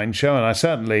Mark Steyn show, and I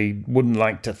certainly wouldn't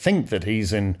like to think that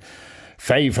he's in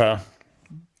favour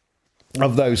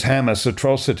of those Hamas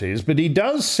atrocities, but he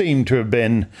does seem to have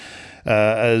been,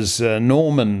 as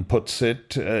Norman puts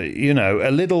it, a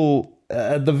little,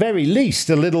 at the very least,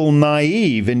 a little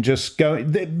naive in just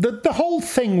going. The whole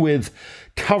thing with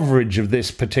coverage of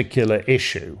this particular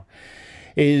issue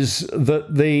is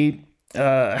that the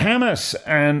Hamas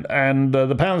and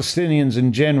the Palestinians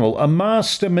in general are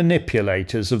master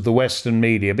manipulators of the Western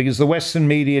media, because the Western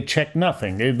media check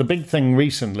nothing. The big thing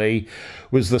recently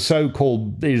was the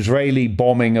so-called Israeli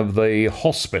bombing of the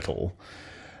hospital,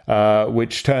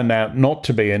 which turned out not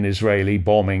to be an Israeli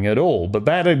bombing at all. But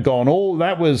that had gone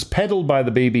that was peddled by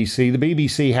the BBC. The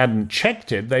BBC hadn't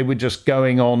checked it. They were just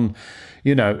going on.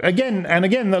 Again,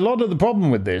 a lot of the problem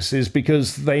with this is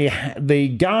because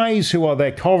the guys who are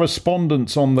their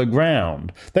correspondents on the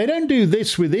ground, they don't do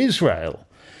this with Israel.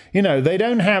 They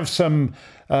don't have some,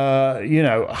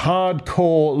 hardcore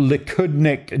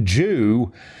Likudnik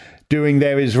Jew doing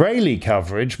their Israeli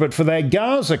coverage, but for their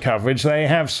Gaza coverage, they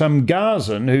have some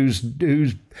Gazan who's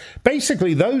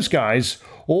basically, those guys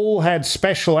all had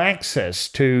special access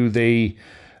to the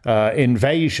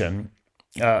invasion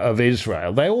of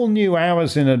Israel. They all knew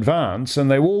hours in advance, and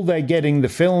they were all there getting the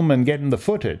film and getting the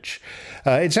footage.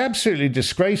 It's absolutely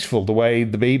disgraceful the way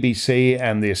the BBC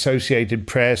and the Associated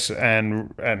Press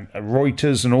and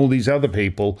Reuters and all these other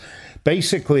people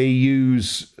basically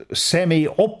use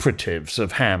semi-operatives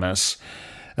of Hamas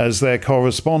as their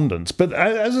correspondents. But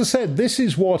as I said, this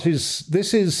is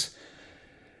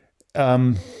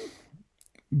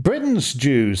Britain's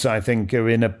Jews, I think, are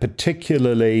in a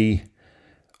particularly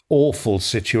awful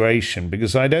situation,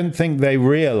 because I don't think they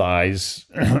realize,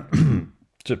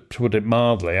 to put it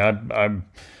mildly, I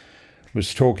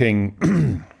was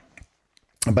talking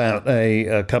about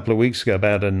a couple of weeks ago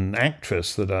about an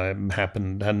actress that I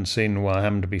hadn't seen while I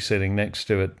happened to be sitting next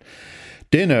to at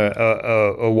dinner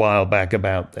a while back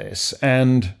about this,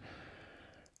 and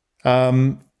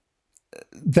I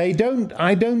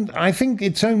think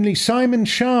it's only Simon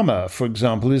Sharma, for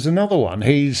example, is another one.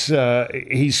 He's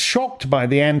shocked by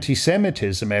the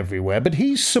anti-Semitism everywhere, but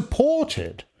he's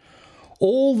supported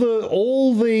all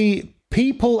the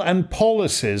people and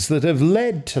policies that have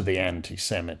led to the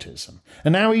anti-Semitism.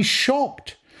 And now he's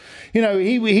shocked.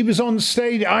 He was on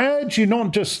stage. I urge you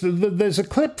not just... There's a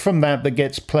clip from that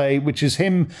gets played, which is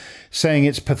him saying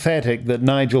it's pathetic that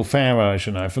Nigel Farage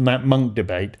and I, from that Monk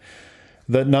debate,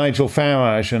 that Nigel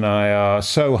Farage and I are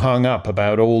so hung up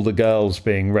about all the girls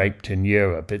being raped in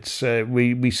Europe. It's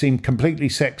we seem completely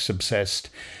sex obsessed,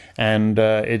 and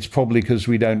it's probably because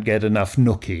we don't get enough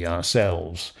nookie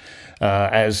ourselves,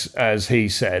 as he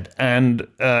said. And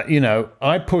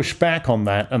I push back on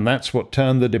that, and that's what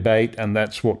turned the debate, and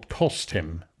that's what cost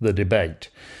him the debate.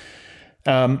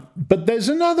 But there's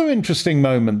another interesting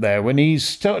moment there when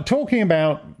he's talking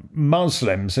about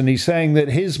Muslims, and he's saying that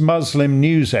his Muslim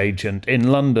newsagent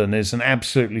in London is an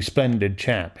absolutely splendid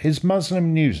chap. His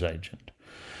Muslim newsagent.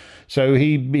 So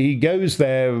he goes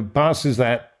there, passes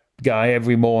that guy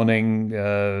every morning,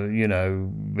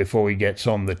 before he gets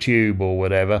on the tube or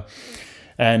whatever.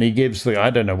 And he gives he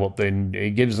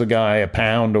gives the guy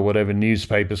 £1 or whatever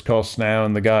newspapers cost now,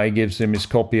 and the guy gives him his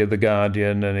copy of The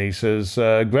Guardian, and he says,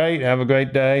 great, have a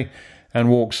great day, and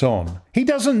walks on. He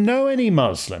doesn't know any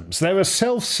Muslims. They're a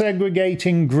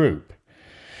self-segregating group.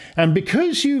 And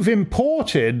because you've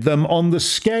imported them on the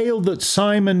scale that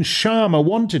Simon Sharma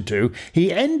wanted to,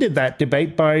 he ended that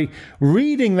debate by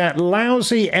reading that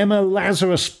lousy Emma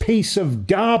Lazarus piece of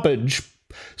garbage,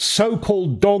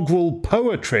 so-called doggerel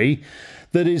poetry,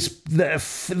 that is,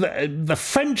 the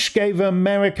French gave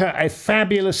America a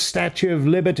fabulous Statue of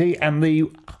Liberty, and the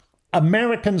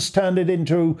Americans turned it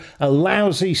into a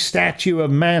lousy statue of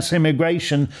mass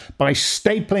immigration by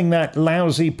stapling that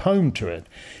lousy poem to it.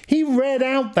 He read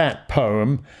out that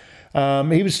poem.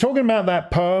 He was talking about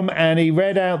that poem, and he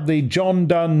read out the John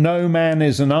Donne No Man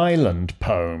is an Island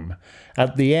poem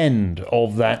at the end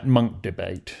of that Monk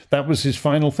debate. That was his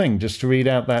final thing, just to read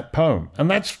out that poem. And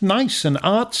that's nice and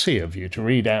artsy of you to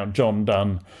read out John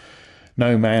Donne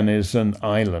No Man is an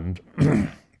Island.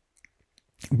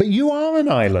 But you are an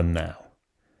island now.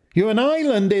 You're an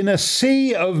island in a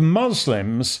sea of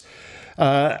Muslims,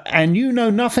 and you know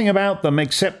nothing about them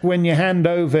except when you hand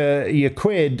over your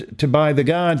quid to buy The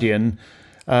Guardian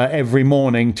every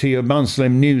morning to your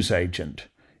Muslim newsagent.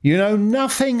 You know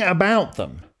nothing about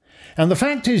them. And the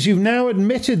fact is, you've now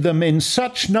admitted them in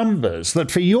such numbers that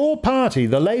for your party,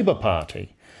 the Labour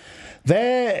Party,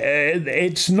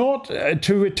 it's not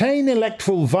to retain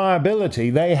electoral viability.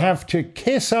 They have to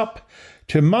kiss up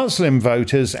to Muslim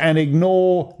voters and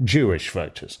ignore Jewish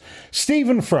voters.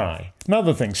 Stephen Fry,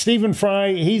 another thing. Stephen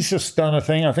Fry, he's just done a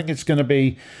thing. I think it's going to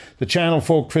be the Channel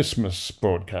 4 Christmas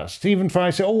broadcast. Stephen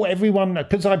Fry said, everyone,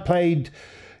 because I played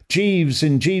Jeeves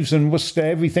in Jeeves and Wooster,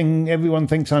 everyone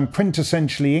thinks I'm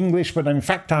quintessentially English, but in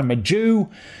fact I'm a Jew.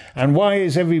 And why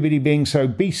is everybody being so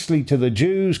beastly to the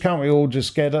Jews? Can't we all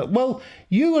just get it? Well,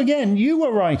 you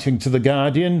were writing to The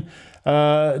Guardian,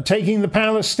 taking the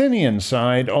Palestinian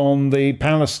side on the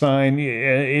Palestine,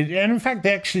 and in fact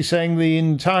actually saying the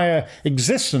entire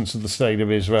existence of the State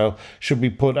of Israel should be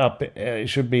put up,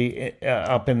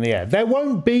 up in the air. There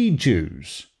won't be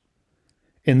Jews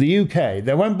in the UK.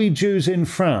 There won't be Jews in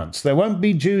France. There won't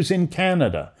be Jews in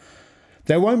Canada.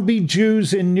 There won't be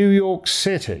Jews in New York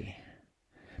City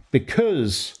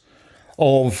because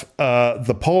of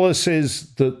the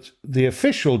policies that the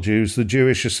official Jews, the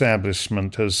Jewish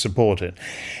establishment, has supported.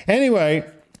 Anyway,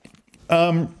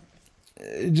 so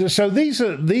these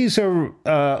are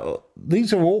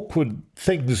awkward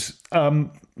things.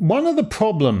 One of the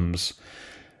problems,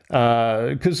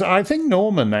 because I think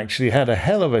Norman actually had a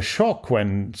hell of a shock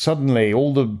when suddenly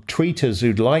all the tweeters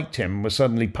who'd liked him were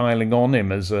suddenly piling on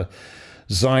him as a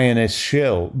Zionist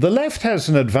shill. The left has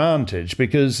an advantage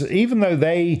because even though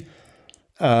they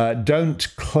don't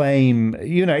claim,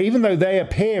 even though they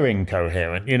appear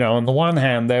incoherent, on the one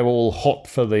hand, they're all hot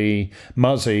for the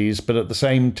muzzies, but at the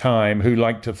same time, who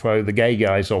like to throw the gay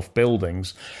guys off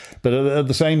buildings. But at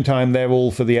the same time, they're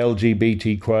all for the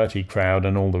LGBT QWERTY crowd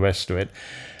and all the rest of it.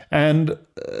 And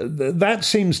that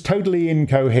seems totally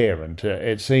incoherent.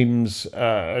 It seems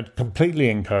a completely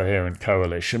incoherent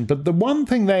coalition. But the one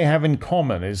thing they have in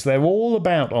common is they're all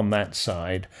about, on that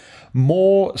side,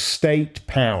 more state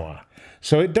power.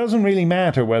 So it doesn't really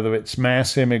matter whether it's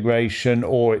mass immigration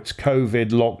or it's COVID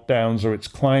lockdowns or it's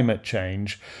climate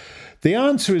change. The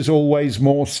answer is always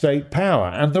more state power.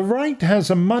 And the right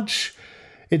has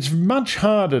it's much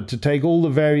harder to take all the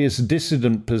various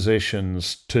dissident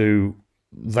positions to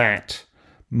that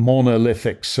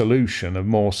monolithic solution of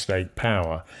more state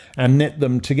power and knit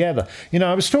them together.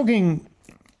 I was talking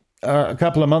a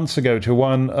couple of months ago to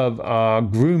one of our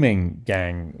grooming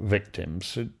gang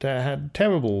victims. It had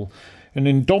an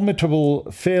indomitable,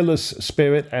 fearless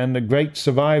spirit and a great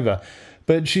survivor.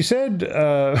 But she said,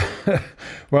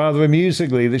 rather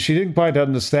amusingly, that she didn't quite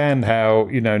understand how,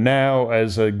 now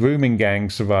as a grooming gang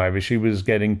survivor, she was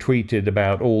getting tweeted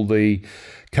about all the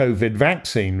COVID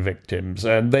vaccine victims.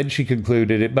 And then she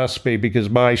concluded it must be because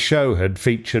my show had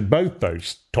featured both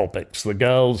those topics, the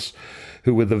girls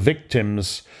who were the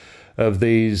victims of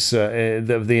these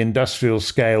of the industrial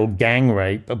scale gang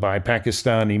rape by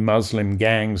Pakistani Muslim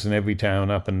gangs in every town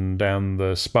up and down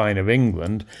the spine of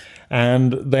England,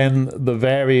 and then the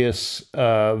various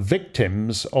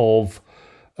victims of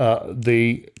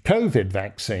the COVID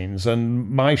vaccines.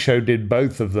 And my show did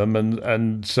both of them,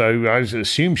 and so I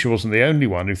assume she wasn't the only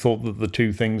one who thought that the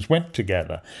two things went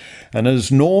together. And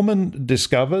as Norman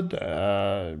discovered,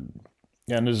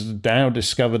 and has now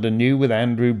discovered anew with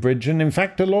Andrew Bridgen, in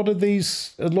fact, a lot of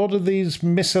these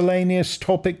miscellaneous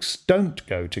topics don't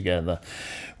go together,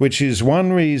 which is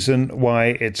one reason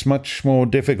why it's much more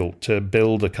difficult to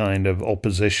build a kind of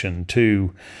opposition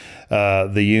to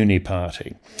the Uni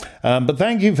Party. But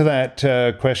thank you for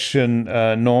that question,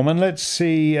 Norman. Let's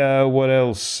see what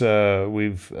else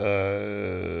we've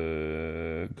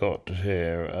got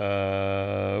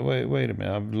here. Wait a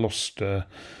minute,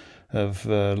 I've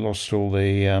lost all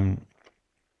the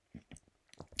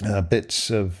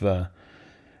bits of.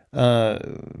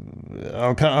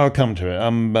 I'll come to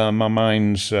it. My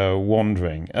mind's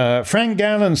wandering. Frank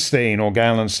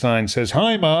Gallenstein says,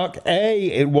 "Hi, Mark.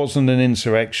 A, it wasn't an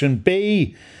insurrection.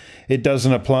 B, it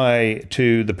doesn't apply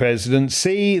to the president.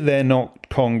 C, they're not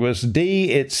Congress.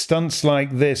 D, it's stunts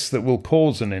like this that will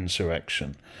cause an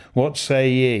insurrection. What say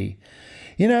ye?"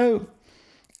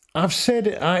 I've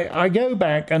said, I go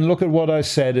back and look at what I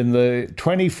said in the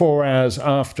 24 hours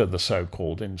after the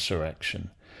so-called insurrection.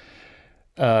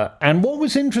 And what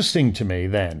was interesting to me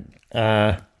then,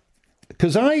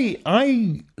 because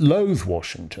I loathe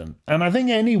Washington, and I think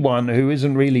anyone who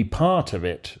isn't really part of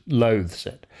it loathes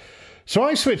it. So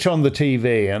I switch on the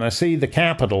TV and I see the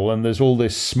Capitol, and there's all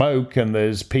this smoke and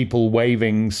there's people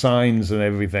waving signs and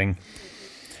everything.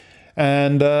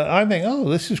 And I think, oh,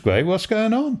 this is great. What's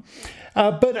going on?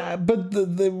 But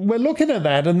we're looking at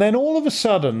that, and then all of a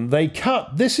sudden they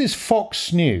cut. This is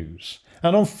Fox News,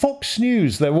 and on Fox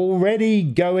News they're already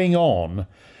going on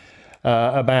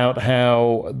about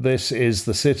how this is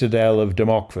the citadel of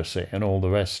democracy and all the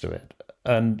rest of it.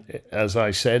 And as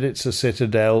I said, it's a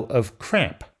citadel of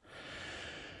crap.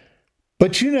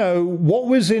 But what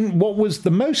was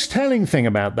the most telling thing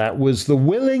about that was the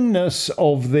willingness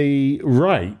of the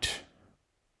right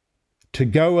to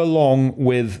go along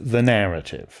with the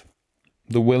narrative.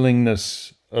 The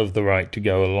willingness of the right to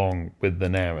go along with the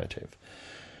narrative.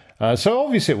 So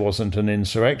obviously it wasn't an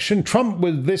insurrection. Trump,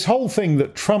 with this whole thing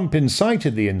that Trump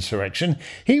incited the insurrection,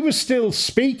 he was still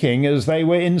speaking as they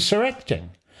were insurrecting,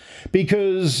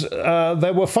 because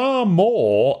there were far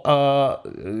more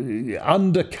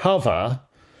undercover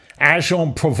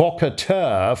agent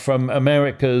provocateur from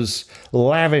America's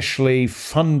lavishly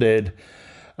funded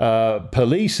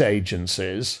police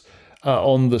agencies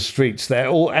on the streets there.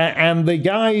 And the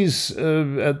guys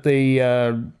at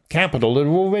the Capitol had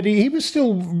already, he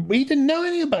didn't know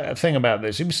anything about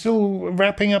this. He was still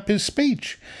wrapping up his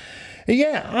speech.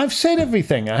 Yeah, I've said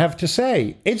everything I have to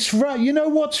say. It's right. You know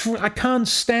what I can't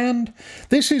stand?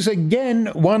 This is, again,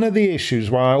 one of the issues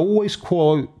where I always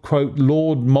quote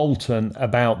Lord Moulton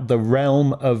about the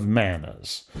realm of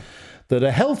manners. That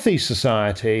a healthy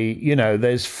society,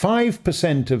 there's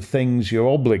 5% of things you're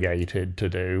obligated to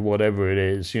do, whatever it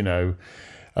is, you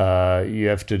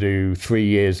have to do 3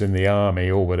 years in the army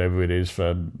or whatever it is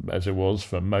as it was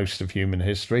for most of human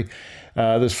history.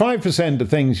 There's 5% of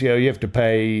things, you have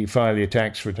to file your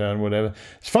tax return, whatever.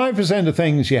 It's 5% of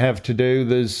things you have to do.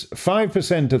 There's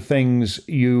 5% of things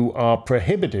you are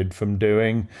prohibited from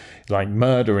doing, like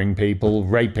murdering people,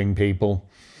 raping people.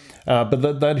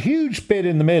 But that huge bit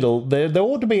in the middle, there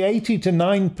ought to be 80 to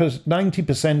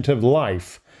 90% of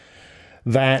life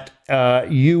that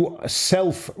you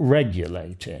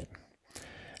self-regulate in.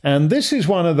 And this is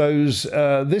one of those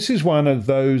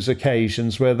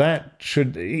occasions where that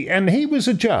should, and he was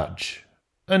a judge,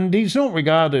 and he's not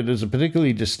regarded as a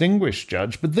particularly distinguished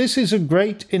judge, but this is a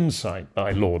great insight by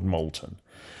Lord Moulton.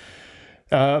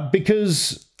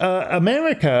 Because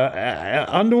America,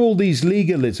 under all these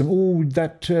legalism,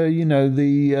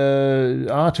 the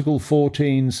Article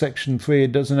 14, Section 3,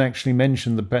 it doesn't actually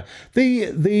mention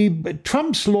the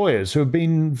Trump's lawyers, who have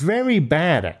been very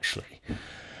bad, actually,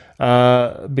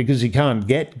 because he can't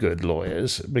get good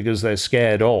lawyers, because they're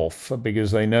scared off,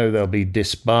 because they know they'll be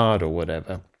disbarred or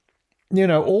whatever.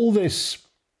 All this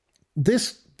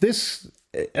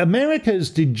America's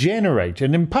degenerated,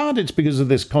 and in part it's because of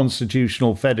this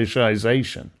constitutional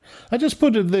fetishization. I just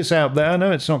put this out there. I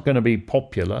know it's not going to be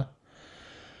popular,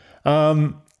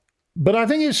 but I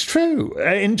think it's true.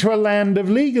 Into a land of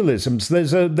legalisms.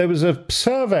 There was a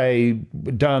survey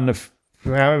done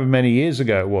however many years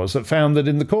ago it was that found that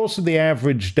in the course of the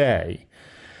average day,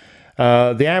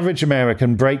 the average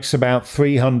American breaks about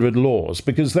 300 laws,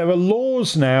 because there are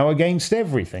laws now against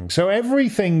everything. So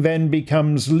everything then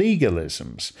becomes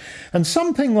legalisms. And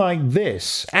something like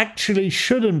this actually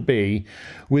shouldn't be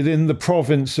within the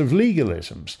province of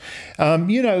legalisms.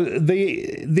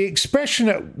 The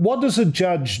expression, what does a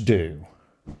judge do?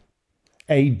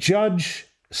 A judge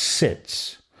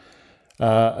sits.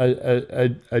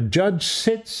 A judge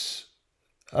sits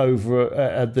over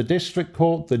at the district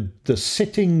court, the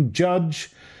sitting judge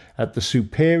at the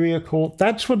superior court.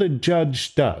 That's what a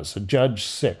judge does. A judge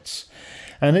sits.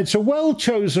 And it's a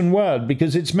well-chosen word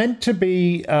because it's meant to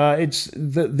be,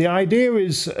 the idea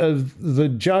is of the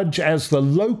judge as the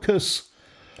locus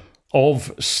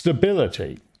of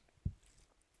stability.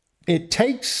 It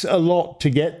takes a lot to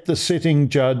get the sitting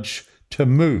judge to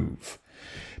move,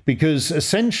 because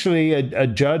essentially a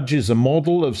judge is a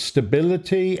model of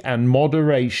stability and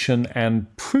moderation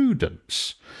and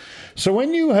prudence. So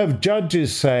when you have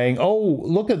judges saying, oh,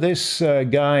 look at this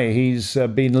guy, he's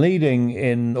been leading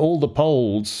in all the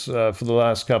polls for the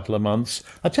last couple of months,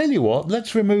 I tell you what,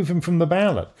 let's remove him from the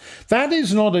ballot. That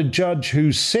is not a judge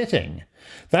who's sitting.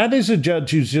 That is a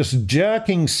judge who's just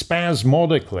jerking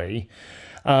spasmodically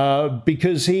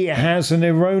because he has an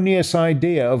erroneous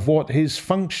idea of what his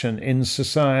function in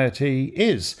society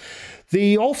is.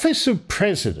 The office of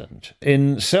president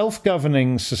in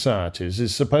self-governing societies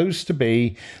is supposed to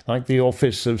be like the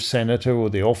office of senator or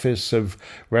the office of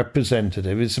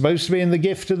representative. It's supposed to be in the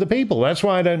gift of the people. That's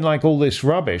why I don't like all this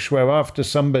rubbish where after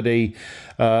somebody,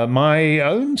 my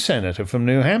own senator from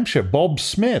New Hampshire, Bob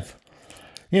Smith,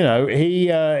 he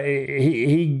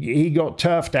got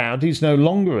turfed out. He's no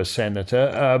longer a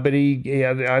senator, but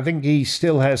I think he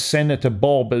still has Senator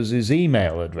Bob as his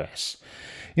email address.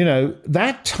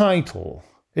 That title,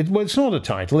 it's not a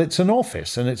title, it's an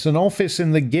office, and it's an office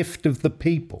in the gift of the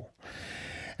people.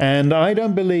 And I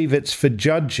don't believe it's for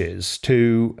judges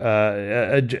judges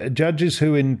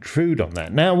who intrude on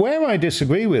that. Now, where I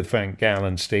disagree with Frank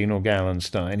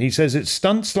Gallenstein, he says it's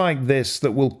stunts like this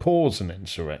that will cause an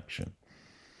insurrection.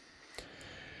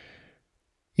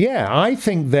 Yeah, I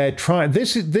think they're trying.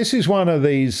 This is one of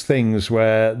these things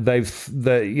where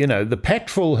the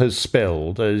petrol has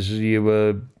spilled as you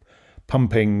were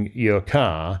pumping your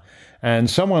car, and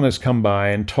someone has come by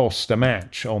and tossed a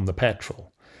match on the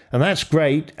petrol, And that's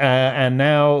great. And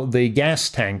now the gas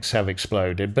tanks have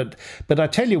exploded. But I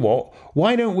tell you what,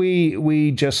 why don't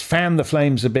we just fan the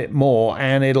flames a bit more,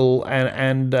 and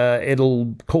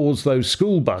it'll cause those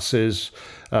school buses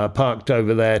parked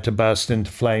over there to burst into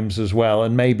flames as well,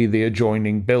 and maybe the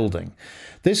adjoining building.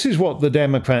 This is what the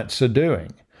Democrats are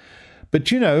doing. But,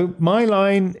 my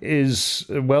line is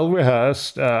well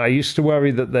rehearsed. I used to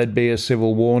worry that there'd be a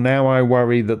civil war. Now I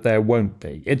worry that there won't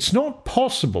be. It's not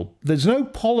possible. There's no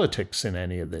politics in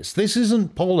any of this. This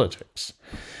isn't politics.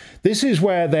 This is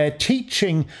where they're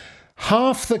teaching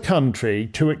half the country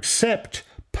to accept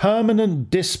permanent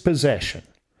dispossession.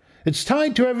 It's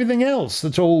tied to everything else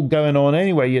that's all going on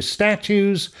anyway. Your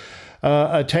statues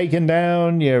are taken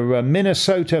down. Your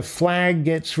Minnesota flag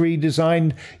gets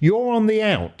redesigned. You're on the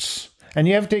outs. And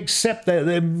you have to accept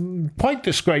that, quite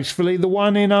disgracefully, the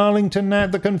one in Arlington,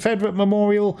 the Confederate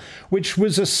Memorial, which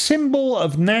was a symbol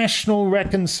of national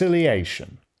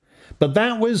reconciliation. But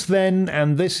that was then,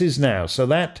 and this is now. So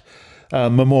that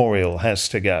memorial has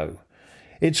to go.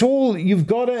 It's all, you've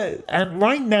got to, and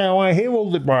right now I hear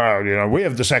all the, well, we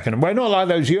have the Second, we're not like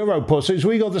those Euro pussies,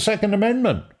 we got the Second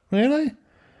Amendment. Really?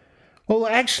 Well,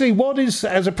 actually, what is,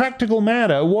 as a practical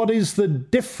matter, what is the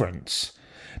difference?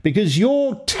 Because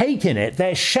you're taking it,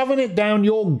 they're shoving it down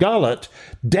your gullet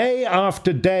day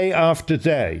after day after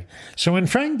day. So when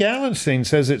Frank Gallenstein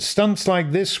says it's stunts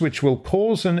like this which will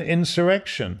cause an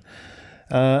insurrection,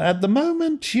 at the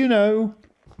moment, they're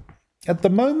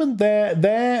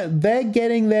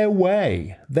getting their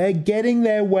way. They're getting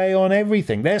their way on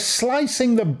everything. They're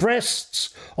slicing the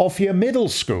breasts off your middle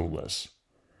schoolers.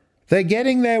 They're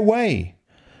getting their way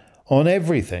on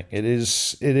everything. It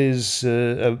is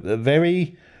a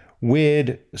very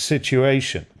weird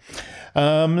situation.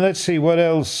 Let's see what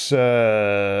else. What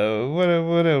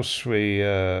else we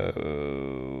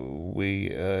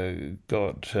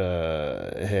got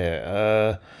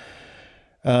here.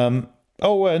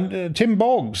 And Tim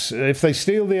Boggs, if they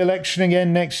steal the election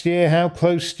again next year, how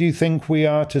close do you think we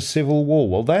are to civil war?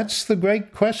 Well, that's the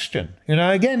great question.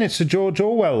 Again, it's a George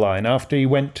Orwell line after he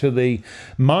went to the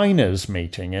miners'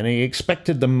 meeting and he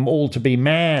expected them all to be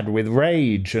mad with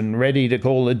rage and ready to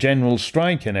call a general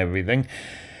strike and everything.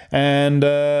 And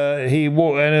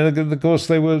of course,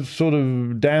 they were sort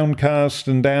of downcast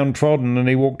and downtrodden, and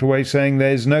he walked away saying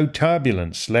there's no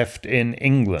turbulence left in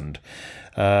England.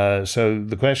 So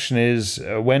the question is,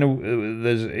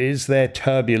 is there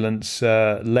turbulence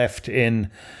left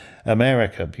in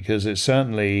America? Because it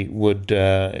certainly would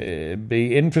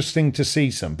be interesting to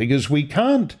see some. Because we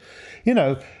can't,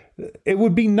 it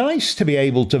would be nice to be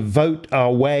able to vote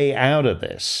our way out of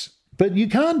this. But you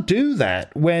can't do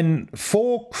that when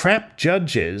 4 crap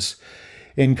judges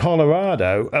in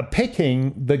Colorado are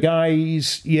picking the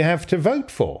guys you have to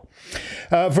vote for.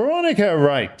 Veronica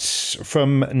writes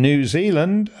from New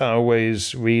Zealand. I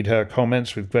always read her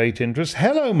comments with great interest.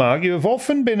 Hello, Mark. You have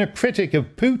often been a critic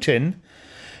of Putin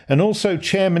and also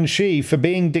Chairman Xi for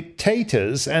being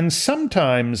dictators and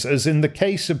sometimes, as in the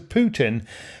case of Putin,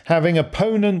 having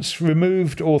opponents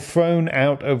removed or thrown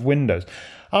out of windows.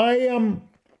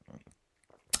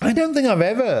 I don't think I've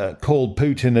ever called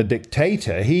Putin a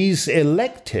dictator. He's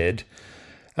elected.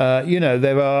 There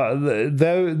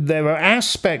are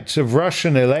aspects of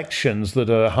Russian elections that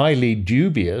are highly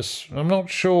dubious. I'm not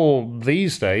sure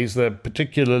these days they're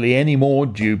particularly any more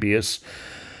dubious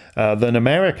than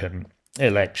American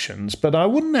elections, but I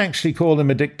wouldn't actually call him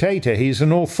a dictator. He's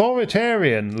an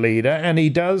authoritarian leader, and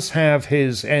he does have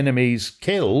his enemies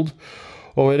killed,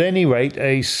 or at any rate,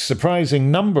 a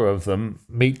surprising number of them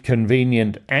meet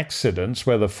convenient accidents,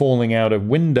 whether falling out of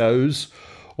windows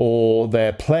or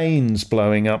their planes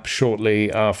blowing up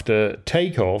shortly after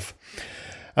takeoff.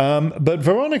 But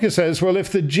Veronica says, well,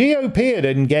 if the GOP had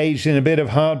engaged in a bit of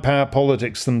hard power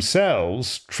politics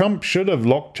themselves, Trump should have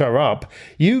locked her up.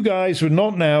 You guys would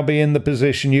not now be in the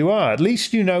position you are. At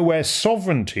least you know where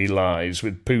sovereignty lies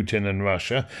with Putin and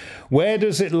Russia. Where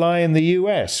does it lie in the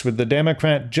US with the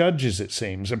Democrat judges, it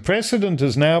seems? A precedent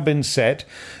has now been set,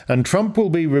 and Trump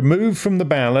will be removed from the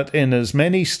ballot in as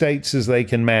many states as they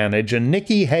can manage, and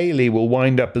Nikki Haley will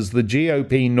wind up as the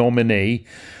GOP nominee,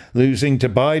 losing to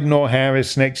Biden or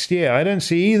Harris next year. I don't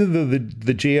see either the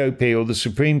GOP or the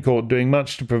Supreme Court doing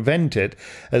much to prevent it,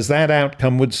 as that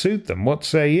outcome would suit them. What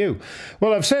say you?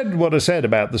 Well, I've said what I said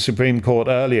about the Supreme Court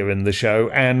earlier in the show,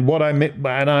 and what I mean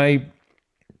by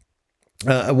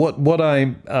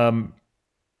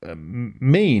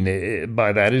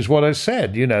that is what I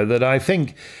said. That I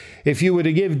think if you were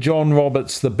to give John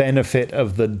Roberts the benefit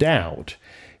of the doubt,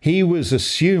 he was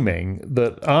assuming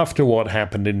that after what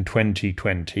happened in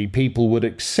 2020, people would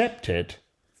accept it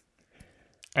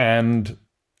and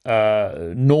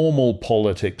normal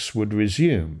politics would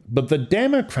resume. But the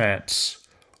Democrats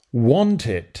want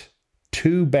it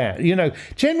too bad. You know,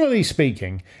 generally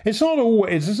speaking, it's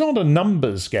not a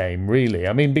numbers game, really.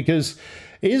 I mean, because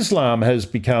Islam has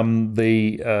become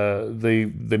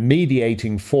the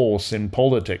mediating force in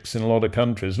politics in a lot of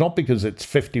countries, not because it's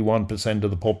 51%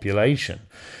 of the population,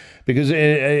 because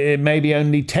it may be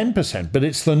only 10%, but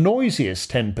it's the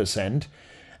noisiest 10%.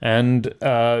 And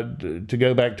to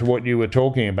go back to what you were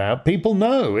talking about, people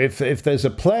know if there's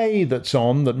a play that's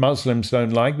on that Muslims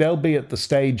don't like, they'll be at the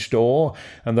stage door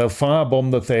and they'll firebomb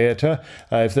the theatre.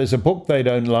 If there's a book they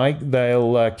don't like,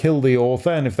 they'll kill the author.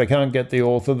 And if they can't get the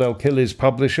author, they'll kill his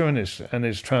publisher and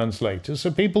his translator. So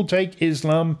people take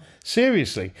Islam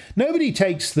seriously. Nobody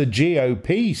takes the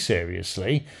GOP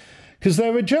seriously because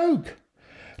they're a joke.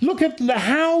 Look at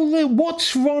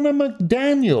what's Ronna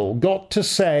McDaniel got to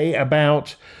say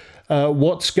about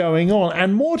what's going on,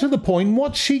 and more to the point,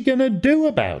 what's she going to do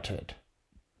about it?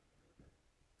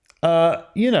 The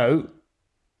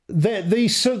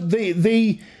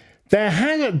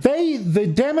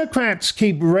Democrats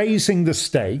keep raising the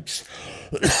stakes,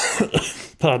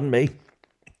 pardon me,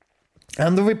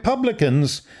 and the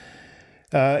Republicans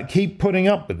keep putting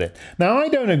up with it. Now, I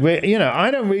don't agree.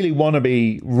 I don't really want to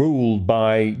be ruled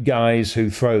by guys who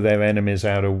throw their enemies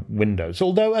out of windows.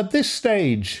 Although at this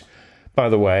stage, by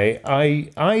the way,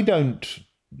 I don't.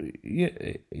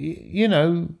 We're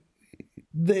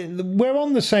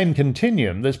on the same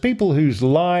continuum. There's people whose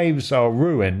lives are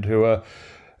ruined, who are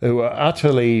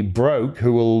utterly broke,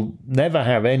 who will never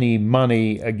have any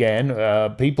money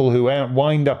again. People who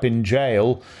wind up in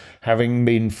jail, having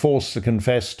been forced to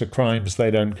confess to crimes they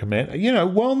don't commit.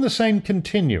 We're on the same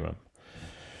continuum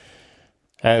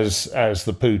as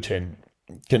the Putin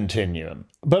continuum.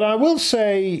 But I will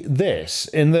say this,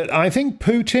 in that I think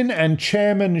Putin and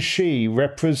Chairman Xi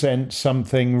represent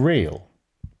something real.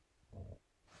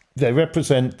 They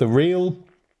represent the real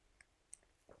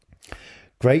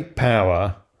great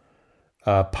power,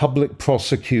 public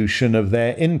prosecution of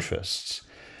their interests.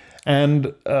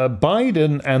 And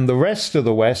Biden and the rest of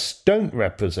the West don't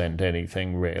represent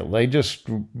anything real. They just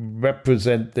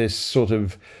represent this sort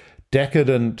of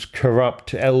decadent,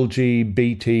 corrupt,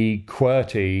 LGBT,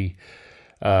 QWERTY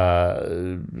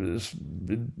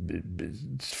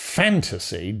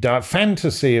fantasy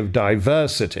of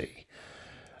diversity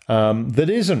that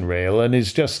isn't real and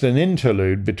is just an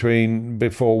interlude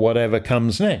before whatever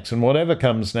comes next. And whatever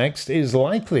comes next is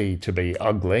likely to be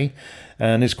ugly,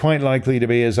 and is quite likely to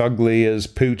be as ugly as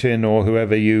Putin or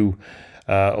whoever you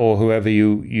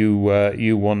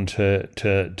want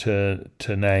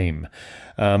to name.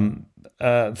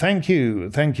 Thank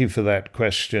you for that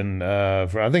question.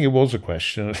 I think it was a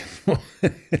question.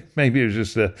 Maybe it was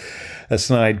just a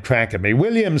snide crack at me.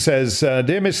 William says,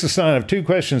 "Dear Mr. Stein, I have two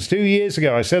questions. 2 years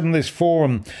ago, I said on this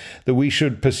forum that we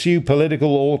should pursue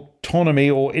political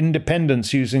autonomy or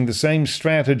independence using the same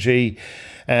strategy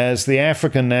as the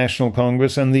African National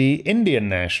Congress and the Indian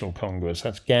National Congress."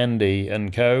 That's Gandhi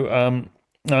and co.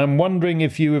 I'm wondering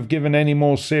if you have given any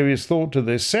more serious thought to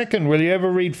this. Second, will you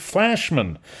ever read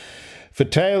Flashman? For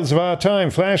Tales of Our Time,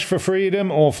 Flash for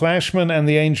Freedom or Flashman and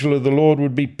the Angel of the Lord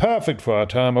would be perfect for our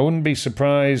time. I wouldn't be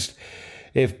surprised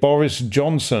if Boris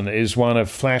Johnson is one of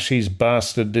Flashy's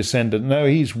bastard descendants. No,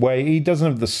 he doesn't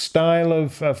have the style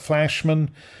of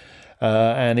Flashman,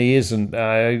 and he isn't.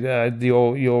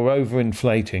 You're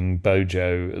overinflating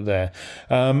Bojo there.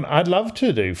 I'd love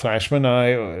to do Flashman.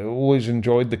 I always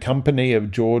enjoyed the company of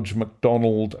George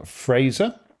MacDonald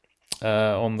Fraser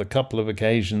on the couple of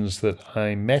occasions that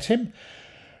I met him.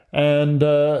 And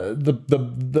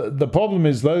the problem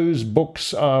is those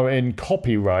books are in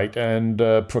copyright, and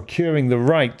procuring the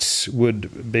rights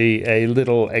would be a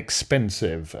little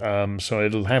expensive. So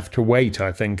it'll have to wait,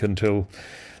 I think, at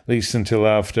least until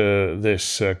after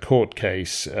this court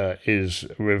case is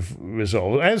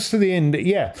resolved. As to the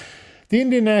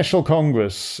Indian National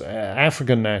Congress,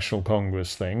 African National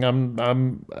Congress thing,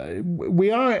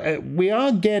 we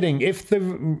are getting, if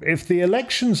the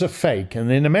elections are fake,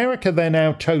 and in America they're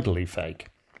now totally fake.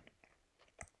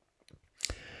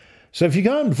 So if you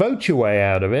can't vote your way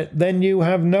out of it, then you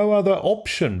have no other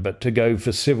option but to go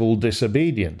for civil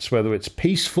disobedience, whether it's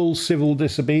peaceful civil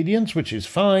disobedience, which is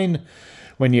fine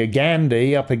when you're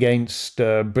Gandhi up against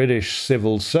British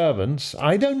civil servants.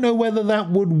 I don't know whether that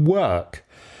would work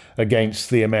against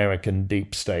the American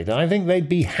deep state. I think they'd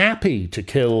be happy to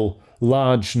kill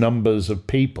large numbers of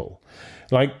people.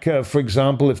 Like, for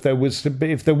example, if there was to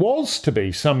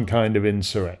be some kind of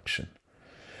insurrection.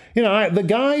 You know, the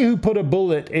guy who put a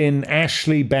bullet in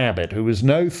Ashley Babbitt, who was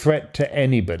no threat to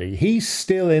anybody, he's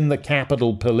still in the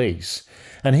Capitol Police,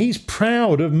 and he's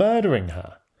proud of murdering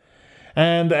her.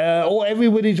 And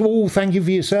everybody's, thank you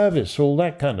for your service, all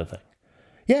that kind of thing.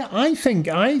 Yeah, I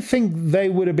think they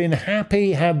would have been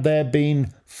happy had there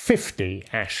been 50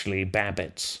 Ashley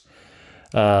Babbitts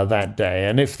that day.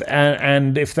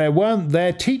 And if there weren't,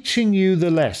 they're teaching you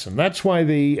the lesson. That's why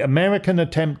the American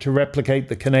attempt to replicate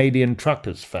the Canadian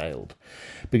truckers failed.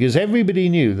 Because everybody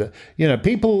knew that, you know,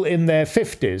 people in their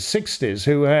 50s, 60s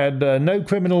who had no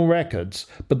criminal records,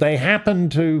 but they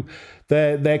happened to,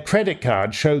 their credit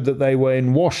card showed that they were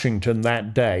in Washington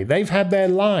that day. They've had their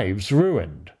lives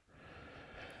ruined.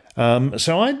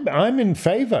 So I'm in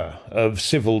favour of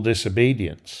civil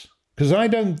disobedience. Because I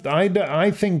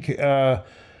think the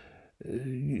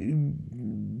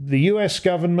US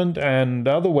government and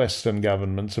other Western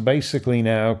governments are basically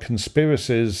now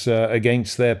conspiracies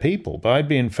against their people. But I'd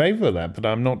be in favour of that, but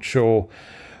I'm not sure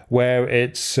where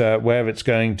it's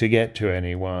going to get to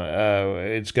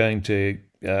anywhere.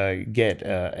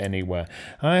 Anywhere.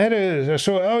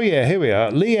 Here we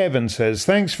are. Lee Evans says,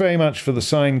 thanks very much for the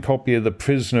signed copy of The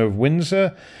Prisoner of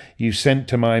Windsor you sent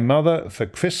to my mother for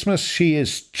Christmas. She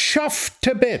is chuffed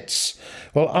to bits.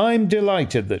 Well, I'm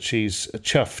delighted that she's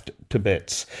chuffed to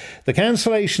bits. The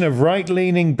cancellation of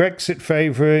right-leaning,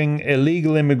 Brexit-favouring,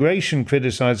 illegal immigration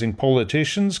criticising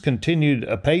politicians continued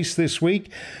apace this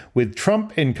week, with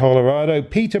Trump in Colorado,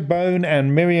 Peter Bone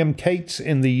and Miriam Cates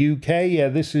in the UK. Yeah,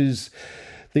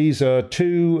 these are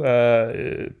two.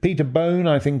 Peter Bone,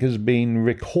 I think, has been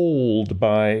recalled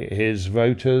by his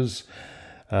voters.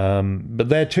 But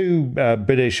they're two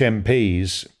British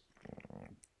MPs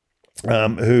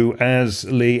who, as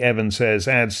Lee Evans says,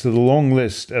 adds to the long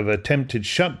list of attempted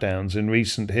shutdowns in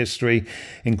recent history,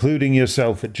 including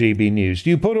yourself at GB News. Do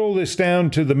you put all this down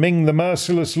to the Ming the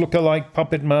Merciless lookalike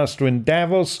puppet master in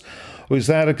Davos, or is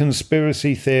that a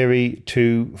conspiracy theory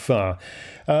too far?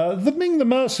 The Ming the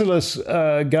Merciless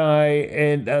guy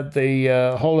at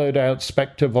the hollowed-out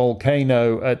Spectre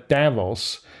volcano at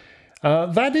Davos,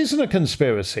 that isn't a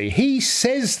conspiracy. He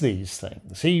says these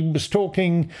things. He was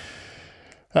talking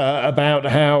about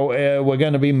how we're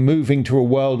going to be moving to a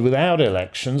world without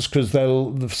elections because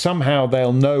they'll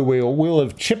know we'll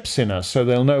have chips in us, so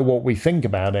they'll know what we think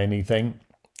about anything,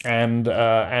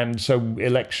 and so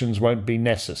elections won't be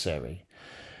necessary.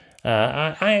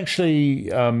 I actually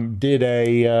did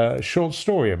a short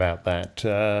story about that.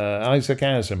 Isaac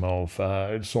Asimov,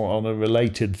 it's on a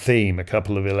related theme a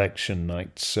couple of election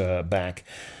nights back.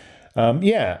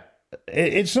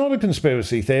 It's not a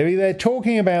conspiracy theory. They're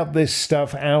talking about this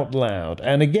stuff out loud.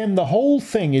 And again, the whole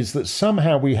thing is that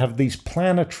somehow we have these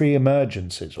planetary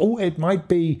emergencies. Oh, it might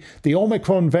be the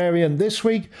Omicron variant this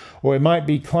week, or it might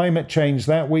be climate change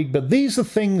that week. But these are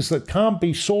things that can't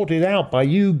be sorted out by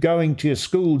you going to your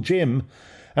school gym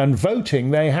and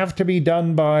voting. They have to be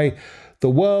done by the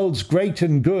world's great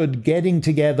and good getting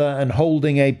together and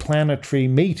holding a planetary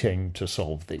meeting to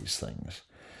solve these things.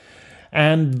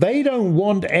 And they don't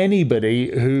want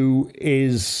anybody who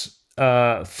is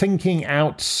thinking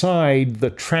outside the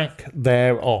track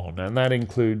they're on. And that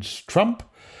includes Trump.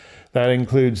 That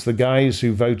includes the guys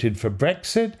who voted for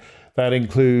Brexit. That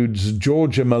includes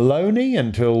Georgia Maloney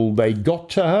until they got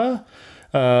to her.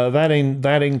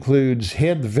 That includes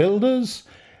Geert Wilders.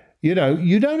 You know,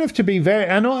 you don't have to be very,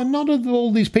 and not of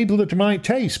all these people that might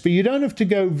taste, but you don't have to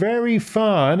go very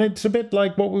far. And it's a bit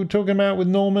like what we were talking about with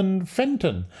Norman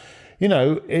Fenton. You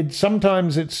know,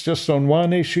 sometimes it's just on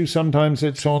one issue, sometimes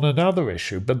it's on another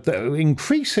issue. But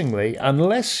increasingly,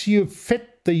 unless you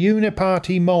fit the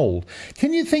uniparty mold,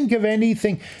 can you think of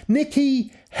anything?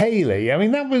 Nikki Haley, I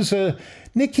mean, that was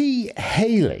Nikki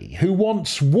Haley who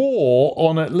wants war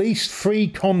on at least 3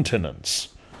 continents,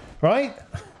 right?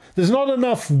 There's not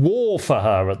enough war for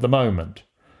her at the moment.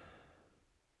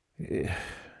 You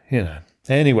know.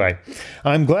 Anyway,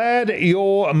 I'm glad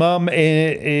your mum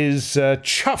is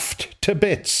chuffed to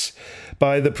bits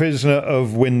by The Prisoner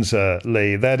of Windsor,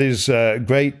 Lee. That is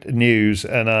great news,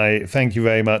 and I thank you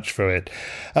very much for it.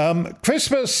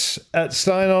 Christmas at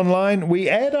Stein Online, we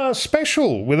aired our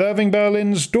special with Irving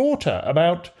Berlin's daughter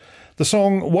about the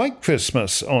song White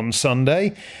Christmas on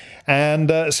Sunday.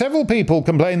 And several people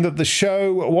complained that the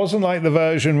show wasn't like the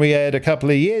version we aired a couple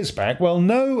of years back. Well,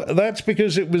 no, that's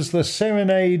because it was the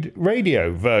Serenade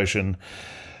radio version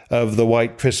of the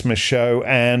White Christmas show,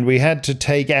 and we had to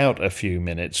take out a few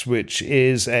minutes, which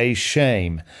is a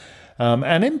shame.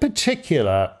 And in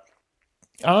particular,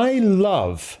 I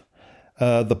love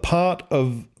the part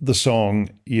of the song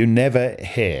You Never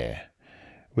Hear,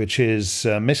 which is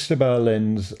Mr.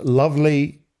 Berlin's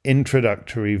lovely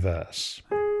introductory verse.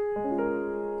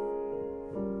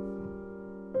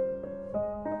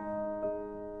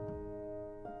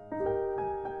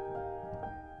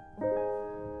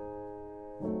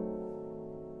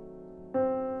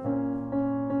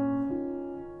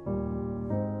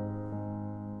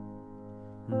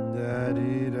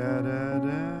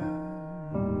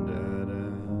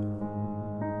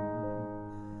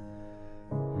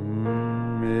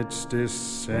 It's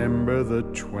December the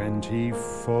 24th,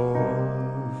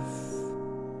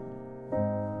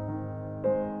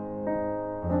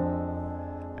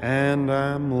 and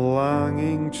I'm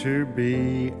longing to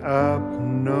be up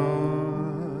north.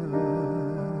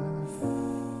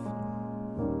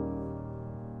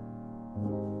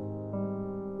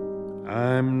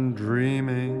 I'm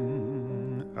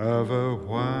dreaming of a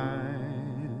white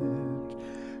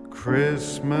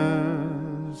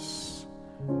Christmas,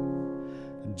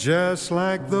 just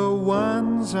like the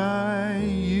ones I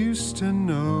used to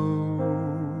know,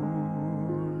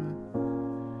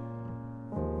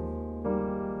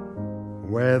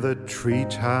 where the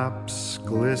treetops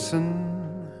glisten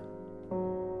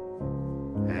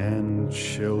and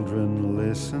children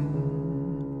listen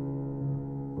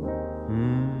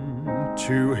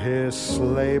to hear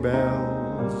sleigh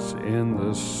bells in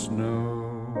the snow.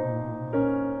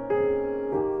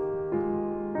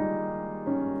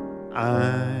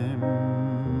 I'm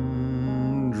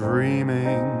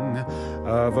dreaming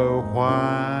of a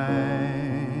white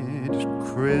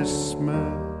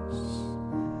Christmas,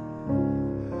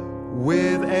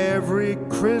 with every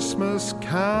Christmas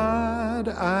card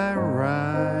I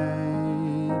write.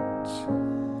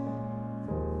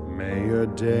 May your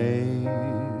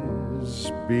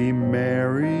days be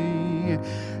merry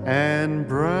and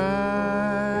bright,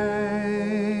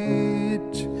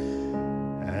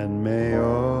 and may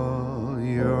all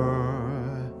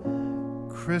your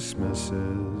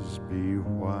Christmases be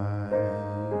white.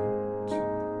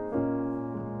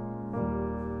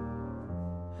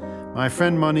 My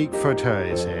friend Monique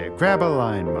Fauteuil is here. Grab a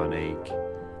line, Monique.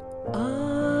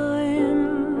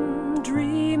 I'm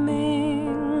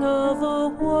dreaming of a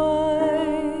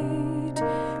white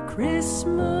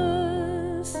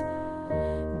Christmas,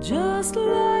 just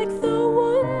like the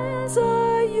ones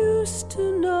I used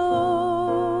to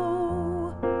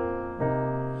know,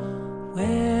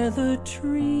 where the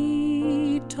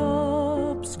treetops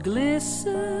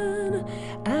glisten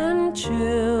and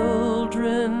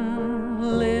children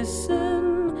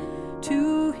listen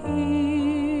to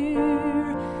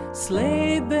hear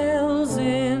sleigh bells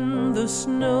in the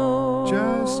snow.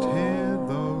 Just hear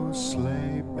those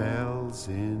sleigh bells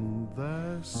in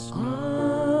the snow.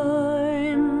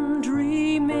 I'm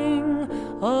dreaming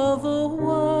of a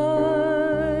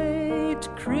white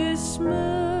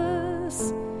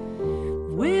Christmas,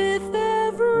 with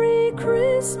every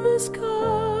Christmas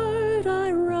card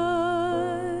I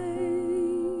write.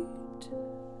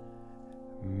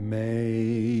 May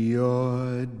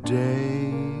your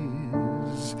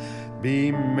days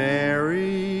be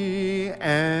merry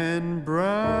and bright,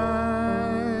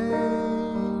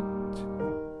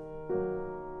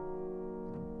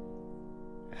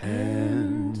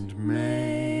 and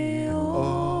may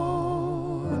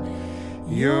all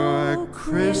your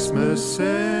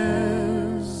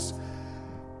Christmases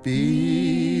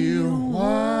be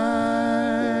white.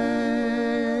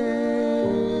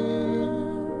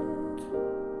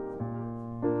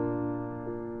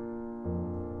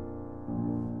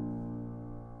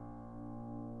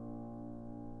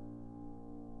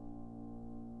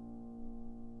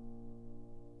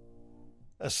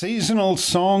 A seasonal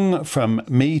song from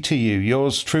me to you,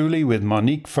 yours truly, with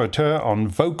Monique Fauteuil on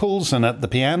vocals, and at the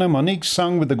piano Monique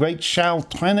sung with the great Charles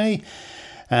Trenet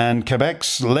and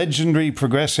Quebec's legendary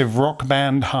progressive rock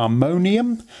band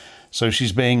Harmonium. So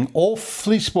she's being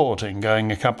awfully sporting,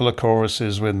 going a couple of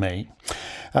choruses with me.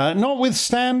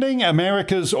 Notwithstanding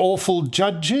America's awful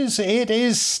judges, it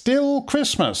is still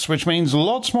Christmas, which means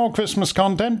lots more Christmas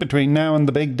content between now and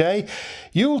the big day.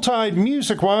 Yuletide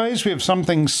music-wise, we have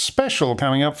something special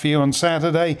coming up for you on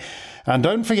Saturday. And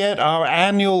don't forget our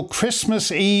annual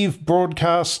Christmas Eve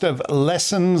broadcast of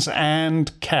lessons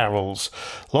and carols.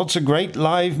 Lots of great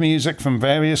live music from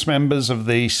various members of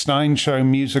the Stein Show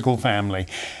musical family.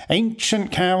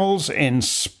 Ancient carols in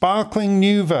sparkling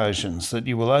new versions that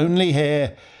you will only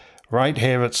hear right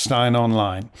here at Stein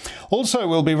Online. Also,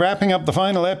 we'll be wrapping up the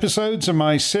final episodes of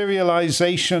my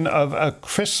serialization of A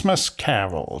Christmas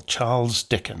Carol, Charles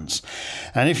Dickens.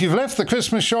 And if you've left the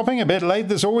Christmas shopping a bit late,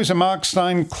 there's always a Mark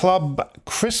Stein Club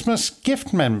Christmas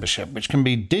gift membership, which can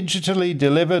be digitally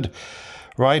delivered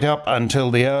right up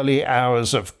until the early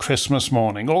hours of Christmas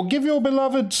morning. Or give your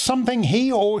beloved something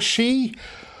he or she,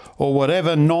 or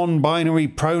whatever non-binary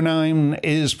pronoun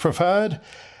is preferred,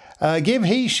 give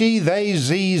he, she, they,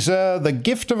 z's, the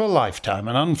gift of a lifetime,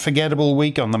 an unforgettable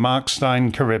week on the Mark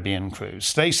Stein Caribbean cruise.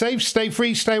 Stay safe, stay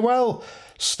free, stay well,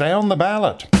 stay on the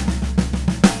ballot.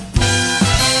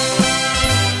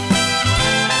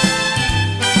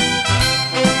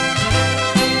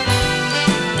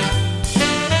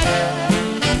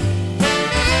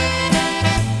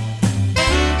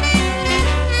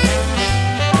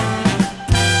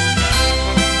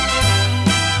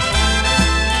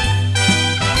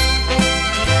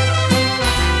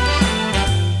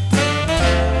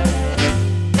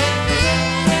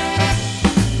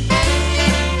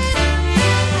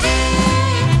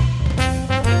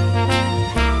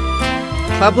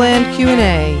 Clubland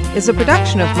Q&A is a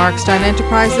production of Mark Stein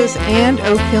Enterprises and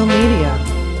Oak Hill Media.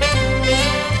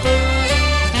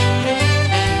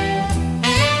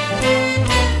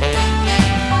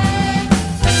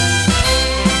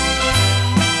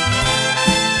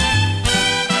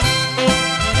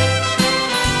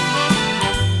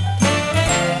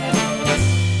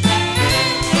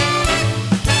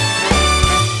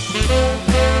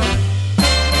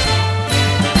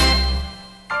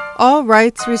 All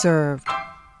rights reserved.